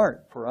countries that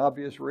aren't, for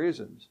obvious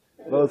reasons,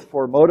 both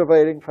for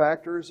motivating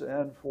factors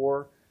and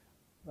for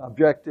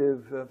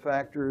objective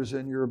factors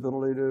in your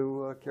ability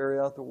to carry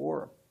out the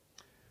war.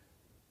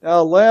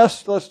 Now,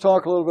 last, let's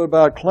talk a little bit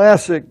about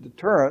classic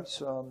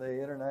deterrence on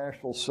the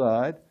international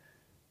side.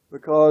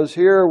 because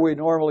here we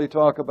normally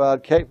talk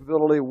about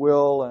capability,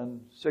 will,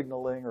 and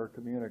signaling or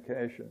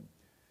communication.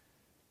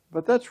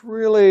 But that's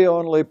really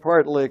only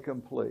partly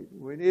complete.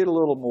 We need a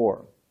little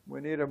more. We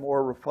need a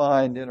more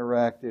refined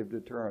interactive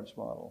deterrence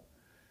model.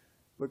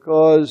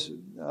 Because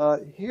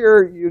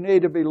here you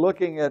need to be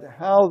looking at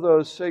how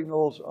those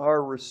signals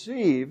are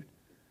received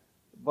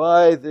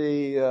by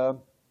the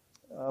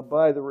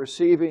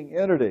receiving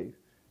entity.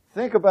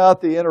 Think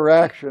about the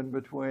interaction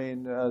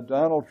between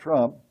Donald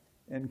Trump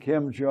and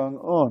Kim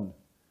Jong-un.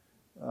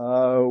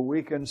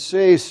 We can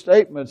see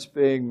statements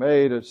being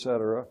made,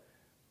 etc.,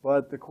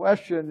 but the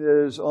question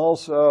is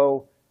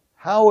also,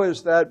 how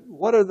is that,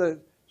 what are the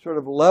sort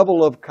of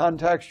level of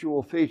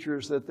contextual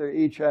features that they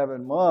each have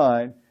in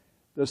mind?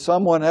 Does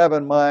someone have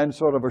in mind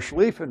sort of a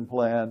Schlieffen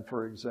plan,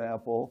 for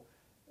example?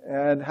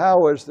 And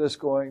how is this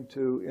going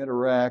to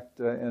interact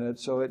in it?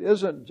 So it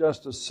isn't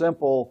just a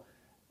simple,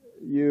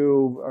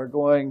 you are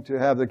going to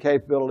have the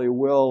capability,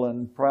 will,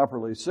 and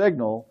properly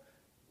signal.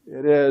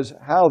 It is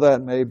how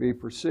that may be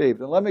perceived.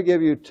 And let me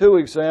give you two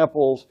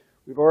examples.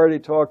 We've already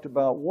talked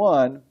about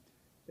one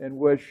in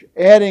which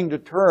adding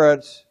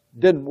deterrence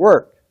didn't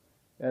work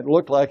and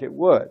looked like it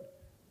would.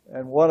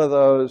 And one of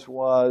those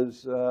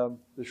was the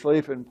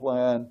Schlieffen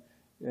plan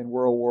in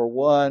World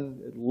War I.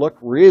 It looked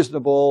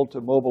reasonable to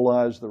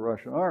mobilize the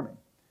Russian army.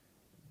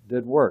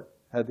 Didn't work.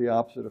 Had the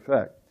opposite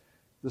effect.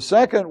 The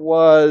second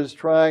was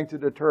trying to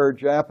deter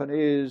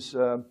Japanese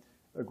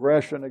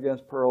aggression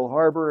against Pearl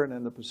Harbor and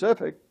in the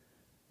Pacific,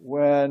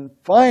 when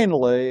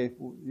finally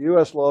the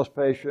U.S. lost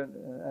patience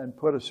and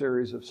put a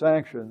series of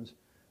sanctions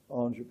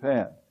on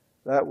Japan.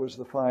 That was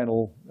the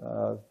final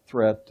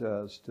threat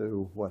as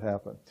to what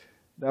happened.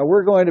 Now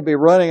we're going to be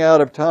running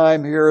out of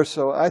time here,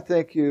 so I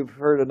think you've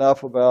heard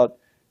enough about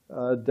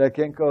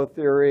Dakinko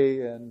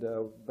theory and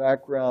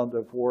background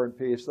of war and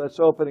peace. Let's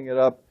opening it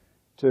up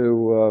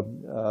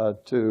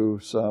to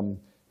some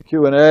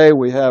Q&A.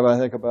 We have, I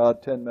think,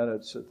 about 10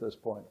 minutes at this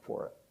point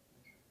for it.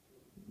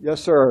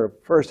 Yes, sir.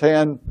 First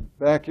hand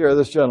back here,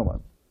 this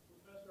gentleman.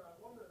 Professor, I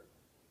wonder,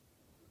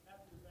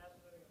 after your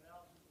fascinating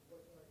analysis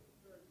of what's going to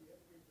occur, do you have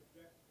to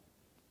project,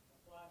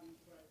 apply these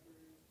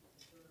criteria to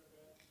concern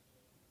events,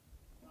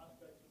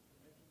 prospects of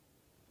prevention,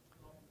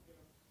 talking to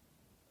them,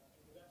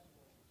 into that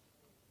sort?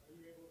 Are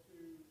you able to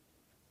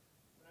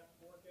perhaps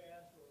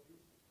forecast or at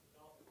least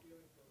develop a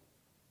feeling for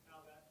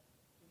how that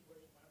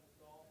situation might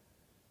resolve?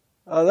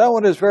 That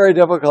one is very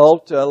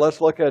difficult.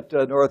 Let's look at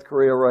North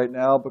Korea right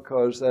now,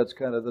 because that's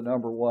kind of the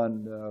number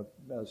one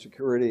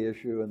security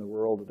issue in the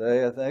world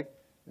today, I think,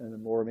 and the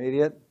more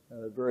immediate.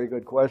 Very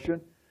good question.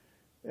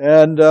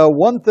 And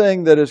one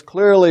thing that is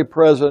clearly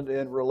present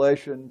in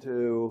relation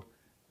to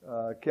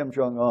Kim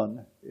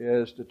Jong-un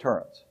is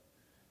deterrence.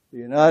 The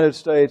United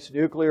States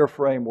nuclear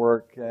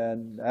framework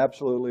can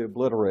absolutely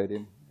obliterate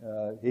him.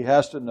 He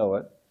has to know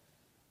it.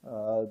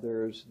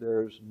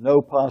 There's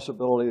no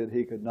possibility that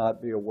he could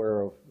not be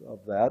aware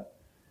of that.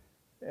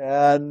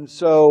 And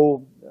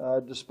so,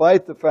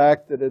 despite the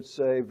fact that it's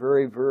a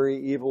very, very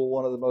evil,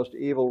 one of the most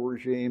evil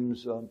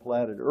regimes on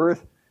planet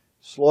Earth,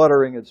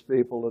 slaughtering its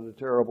people at a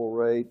terrible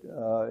rate,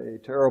 a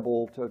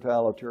terrible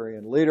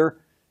totalitarian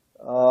leader,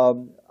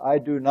 I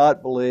do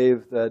not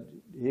believe that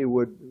he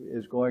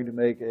is going to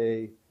make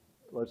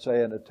let's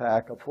say, an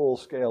attack, a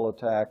full-scale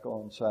attack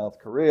on South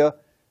Korea,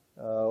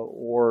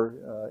 or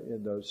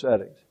in those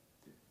settings.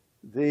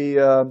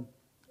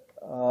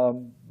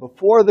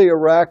 Before the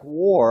Iraq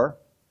War,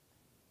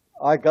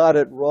 I got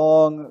it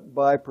wrong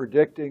by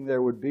predicting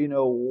there would be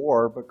no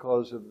war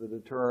because of the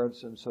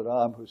deterrence and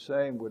Saddam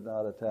Hussein would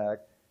not attack,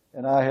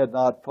 and I had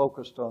not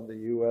focused on the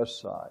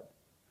U.S. side.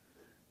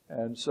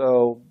 And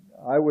so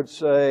I would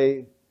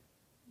say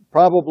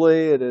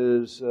probably it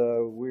is,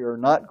 we are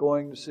not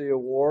going to see a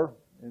war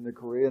in the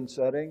Korean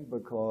setting,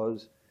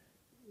 because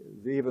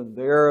even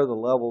there the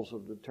levels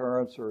of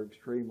deterrence are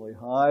extremely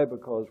high,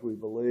 because we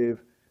believe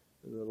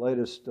the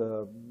latest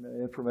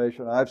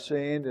information I've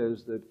seen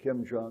is that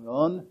Kim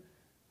Jong-un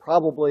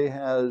probably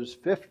has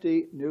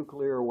 50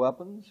 nuclear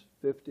weapons,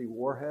 50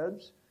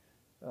 warheads,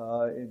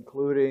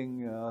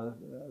 including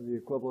the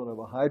equivalent of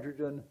a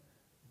hydrogen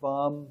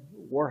bomb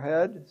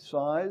warhead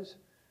size.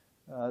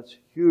 It's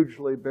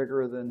hugely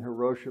bigger than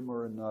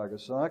Hiroshima and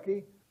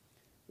Nagasaki.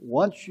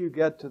 Once you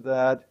get to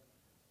that,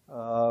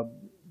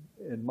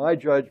 in my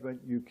judgment,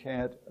 you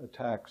can't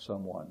attack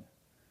someone.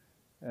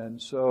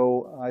 And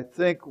so I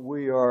think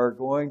we are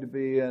going to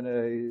be in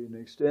an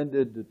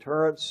extended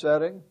deterrence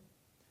setting.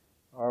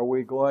 Are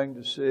we going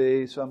to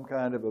see some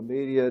kind of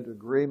immediate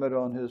agreement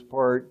on his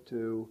part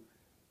to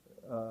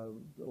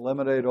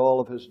eliminate all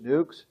of his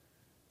nukes?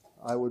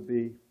 I would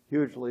be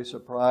hugely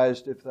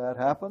surprised if that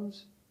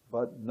happens,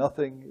 but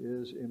nothing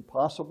is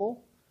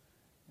impossible.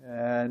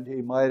 And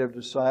he might have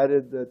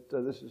decided that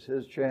this is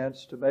his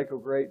chance to make a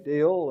great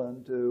deal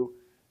and to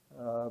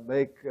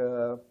make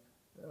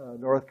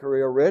North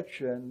Korea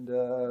rich and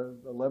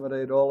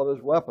eliminate all of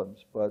his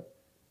weapons. But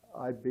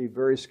I'd be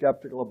very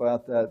skeptical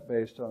about that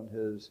based on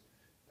his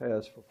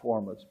past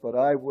performance. But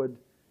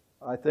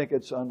I think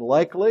it's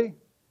unlikely,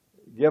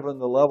 given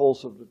the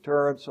levels of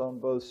deterrence on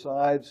both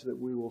sides, that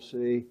we will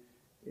see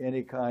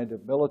any kind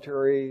of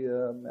military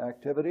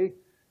activity,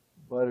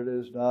 but it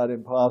is not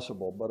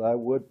impossible. But I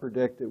would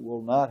predict it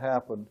will not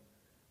happen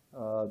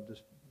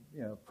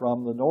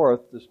from the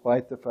north,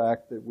 despite the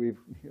fact that we've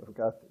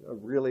got a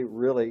really,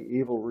 really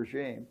evil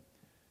regime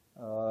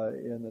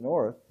in the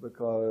north,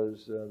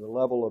 because the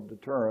level of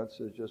deterrence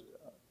is just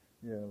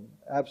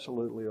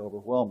absolutely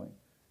overwhelming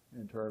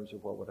in terms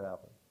of what would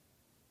happen.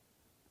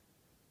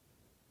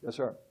 Yes,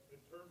 sir. In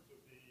terms of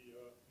the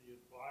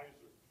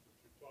advisors that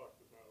you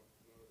talked about,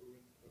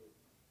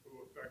 who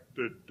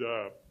affected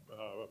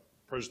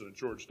President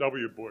George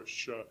W.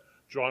 Bush,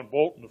 John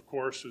Bolton, of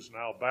course, is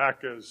now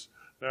back as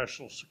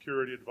National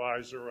Security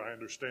Advisor. I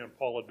understand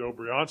Paula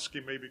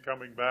Dobriansky may be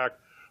coming back.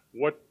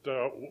 What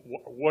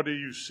do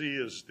you see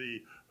as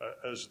the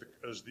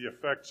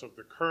effects of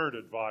the current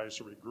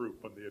advisory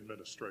group on the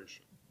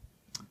administration?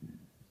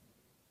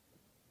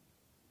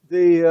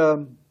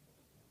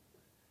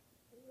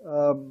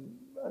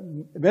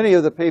 Many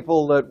of the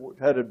people that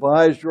had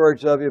advised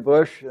George W.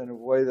 Bush in a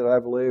way that I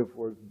believe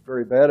was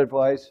very bad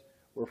advice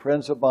were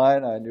friends of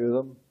mine. I knew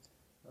them.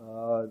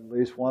 At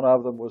least one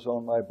of them was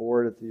on my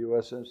board at the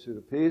U.S. Institute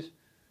of Peace.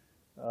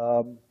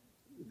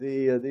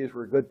 These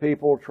were good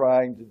people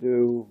trying to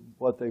do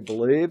what they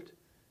believed.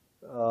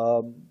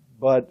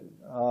 But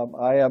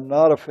I am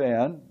not a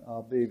fan,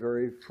 I'll be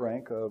very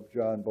frank, of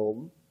John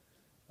Bolton.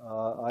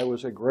 I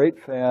was a great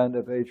fan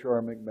of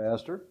H.R.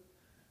 McMaster.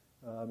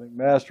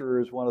 McMaster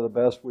is one of the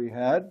best we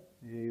had.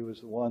 He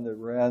was the one that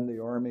ran the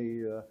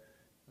Army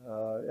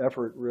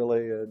effort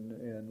really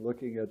in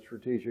looking at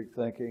strategic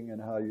thinking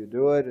and how you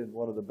do it, and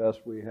one of the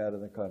best we had in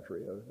the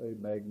country, a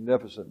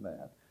magnificent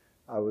man.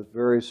 I was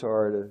very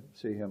sorry to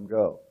see him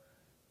go.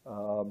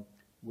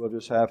 We'll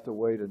just have to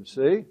wait and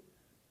see.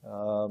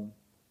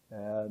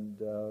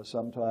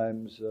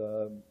 Sometimes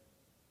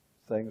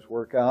things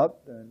work out,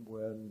 and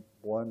when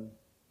one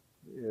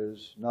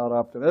is not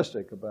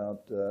optimistic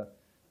about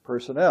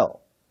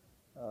personnel.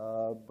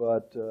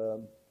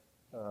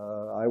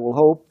 I will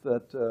hope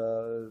that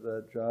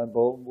John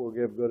Bolton will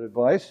give good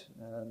advice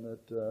and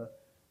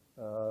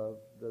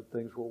that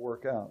things will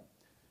work out.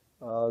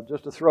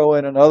 Just to throw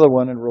in another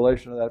one in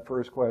relation to that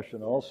first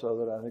question also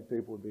that I think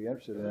people would be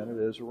interested in, it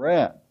is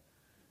Iran.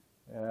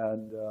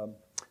 And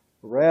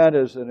Iran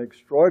is an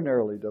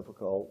extraordinarily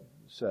difficult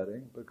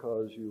setting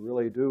because you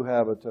really do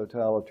have a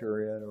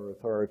totalitarian or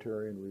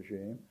authoritarian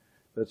regime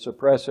that's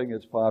suppressing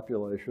its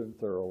population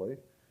thoroughly.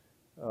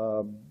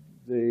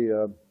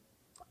 The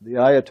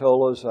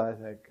Ayatollahs, I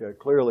think,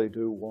 clearly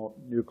do want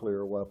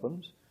nuclear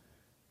weapons.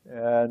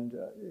 And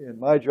in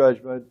my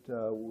judgment,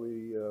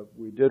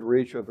 we did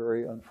reach a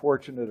very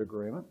unfortunate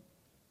agreement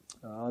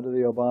under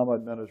the Obama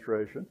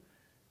administration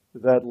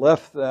that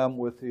left them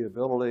with the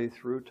ability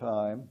through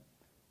time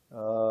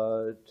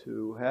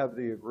to have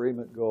the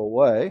agreement go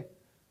away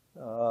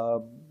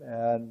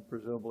and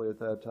presumably at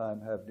that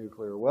time have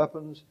nuclear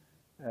weapons,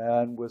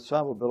 and with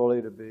some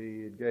ability to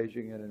be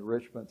engaging in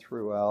enrichment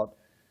throughout,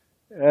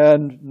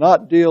 and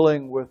not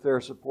dealing with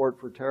their support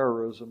for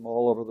terrorism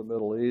all over the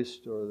Middle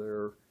East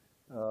or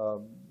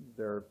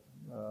their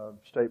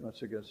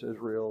statements against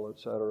Israel,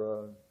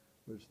 etc.,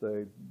 which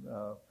they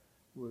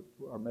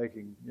are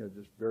making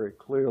just very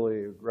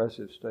clearly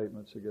aggressive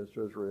statements against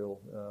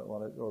Israel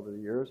on it over the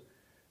years.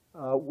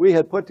 We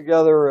had put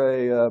together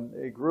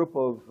a group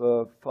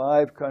of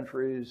 5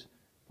 countries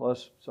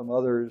plus some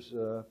others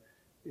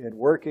in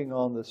working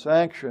on the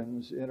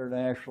sanctions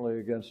internationally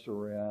against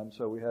Iran.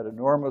 So we had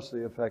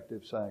enormously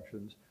effective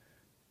sanctions.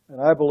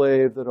 And I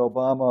believe that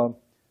Obama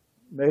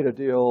made a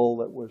deal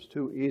that was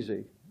too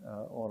easy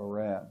on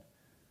Iran.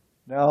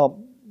 Now,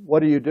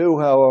 what do you do,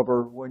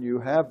 however, when you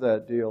have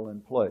that deal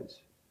in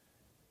place?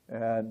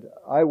 And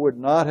I would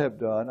not have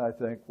done, I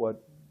think,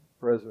 what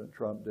President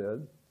Trump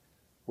did,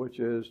 which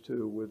is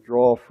to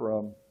withdraw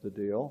from the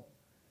deal,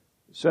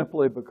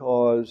 simply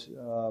because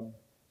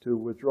to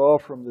withdraw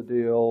from the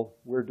deal,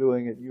 we're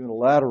doing it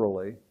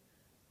unilaterally,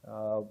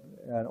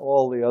 and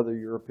all the other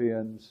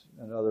Europeans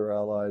and other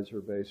allies are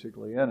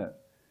basically in it.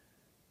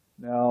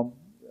 Now,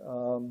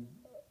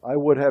 I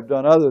would have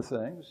done other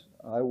things.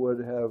 I would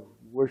have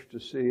wished to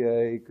see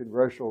a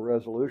congressional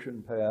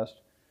resolution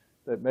passed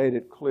that made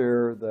it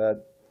clear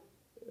that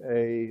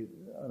an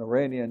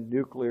Iranian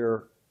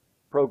nuclear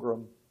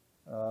program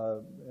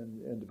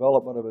and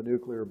development of a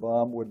nuclear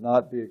bomb would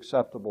not be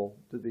acceptable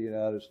to the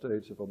United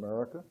States of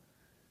America,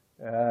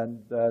 and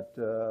that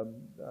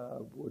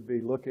would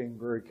be looking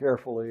very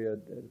carefully at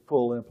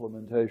full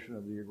implementation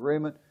of the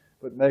agreement,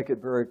 but make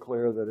it very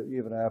clear that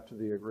even after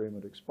the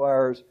agreement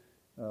expires,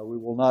 we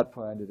will not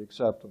find it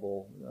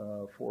acceptable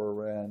for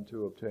Iran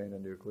to obtain a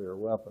nuclear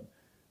weapon.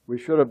 We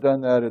should have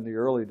done that in the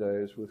early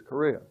days with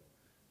Korea.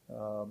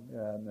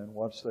 And then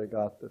once they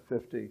got the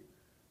 50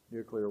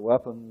 nuclear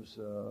weapons,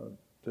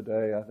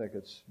 today I think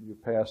you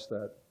passed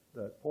that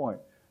point.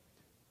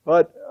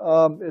 But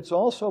it's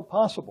also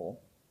possible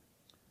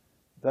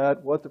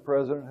that what the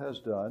President has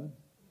done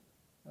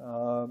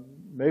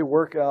may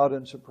work out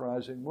in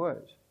surprising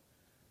ways.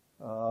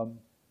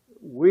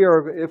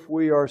 if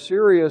we are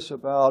serious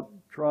about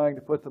trying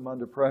to put them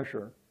under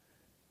pressure,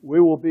 we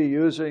will be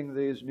using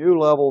these new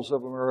levels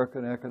of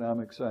American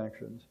economic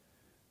sanctions,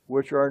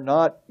 which are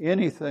not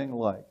anything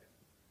like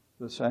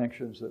the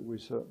sanctions that we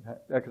saw,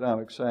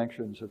 economic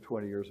sanctions of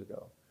 20 years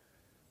ago.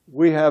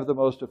 We have the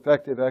most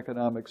effective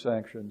economic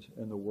sanctions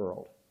in the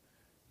world.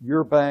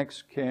 Your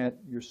banks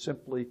you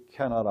simply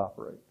cannot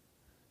operate.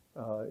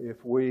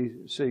 If we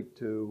seek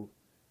to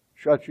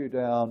shut you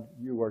down,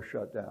 you are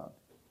shut down.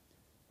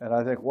 And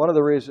I think one of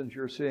the reasons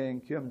you're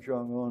seeing Kim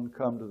Jong-un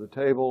come to the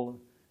table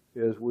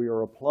is we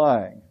are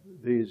applying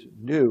these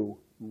new,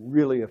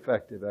 really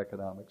effective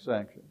economic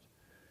sanctions.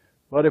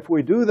 But if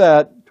we do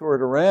that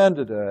toward Iran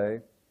today,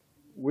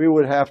 we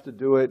would have to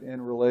do it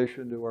in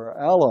relation to our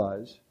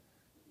allies.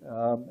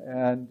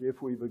 And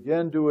if we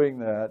begin doing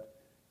that,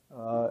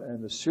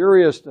 and the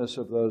seriousness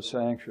of those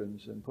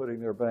sanctions and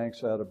putting their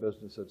banks out of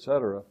business, et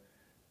cetera,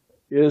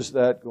 is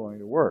that going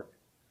to work?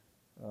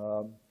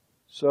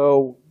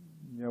 So,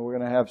 we're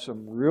going to have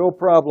some real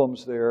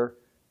problems there.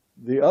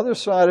 The other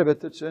side of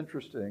it that's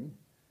interesting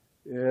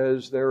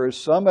is there is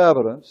some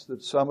evidence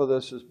that some of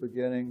this is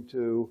beginning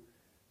to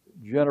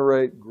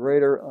generate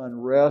greater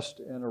unrest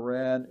in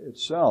Iran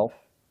itself,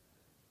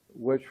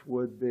 which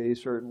would be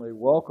certainly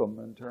welcome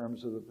in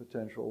terms of the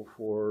potential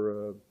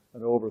for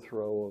an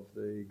overthrow of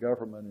the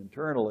government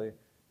internally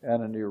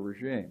and a new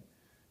regime.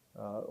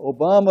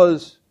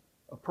 Obama's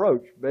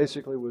approach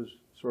basically was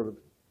sort of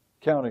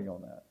counting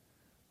on that.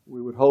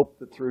 We would hope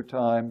that through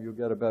time you'll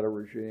get a better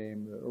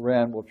regime,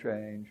 Iran will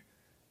change,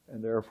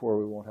 and therefore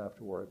we won't have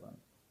to worry about it.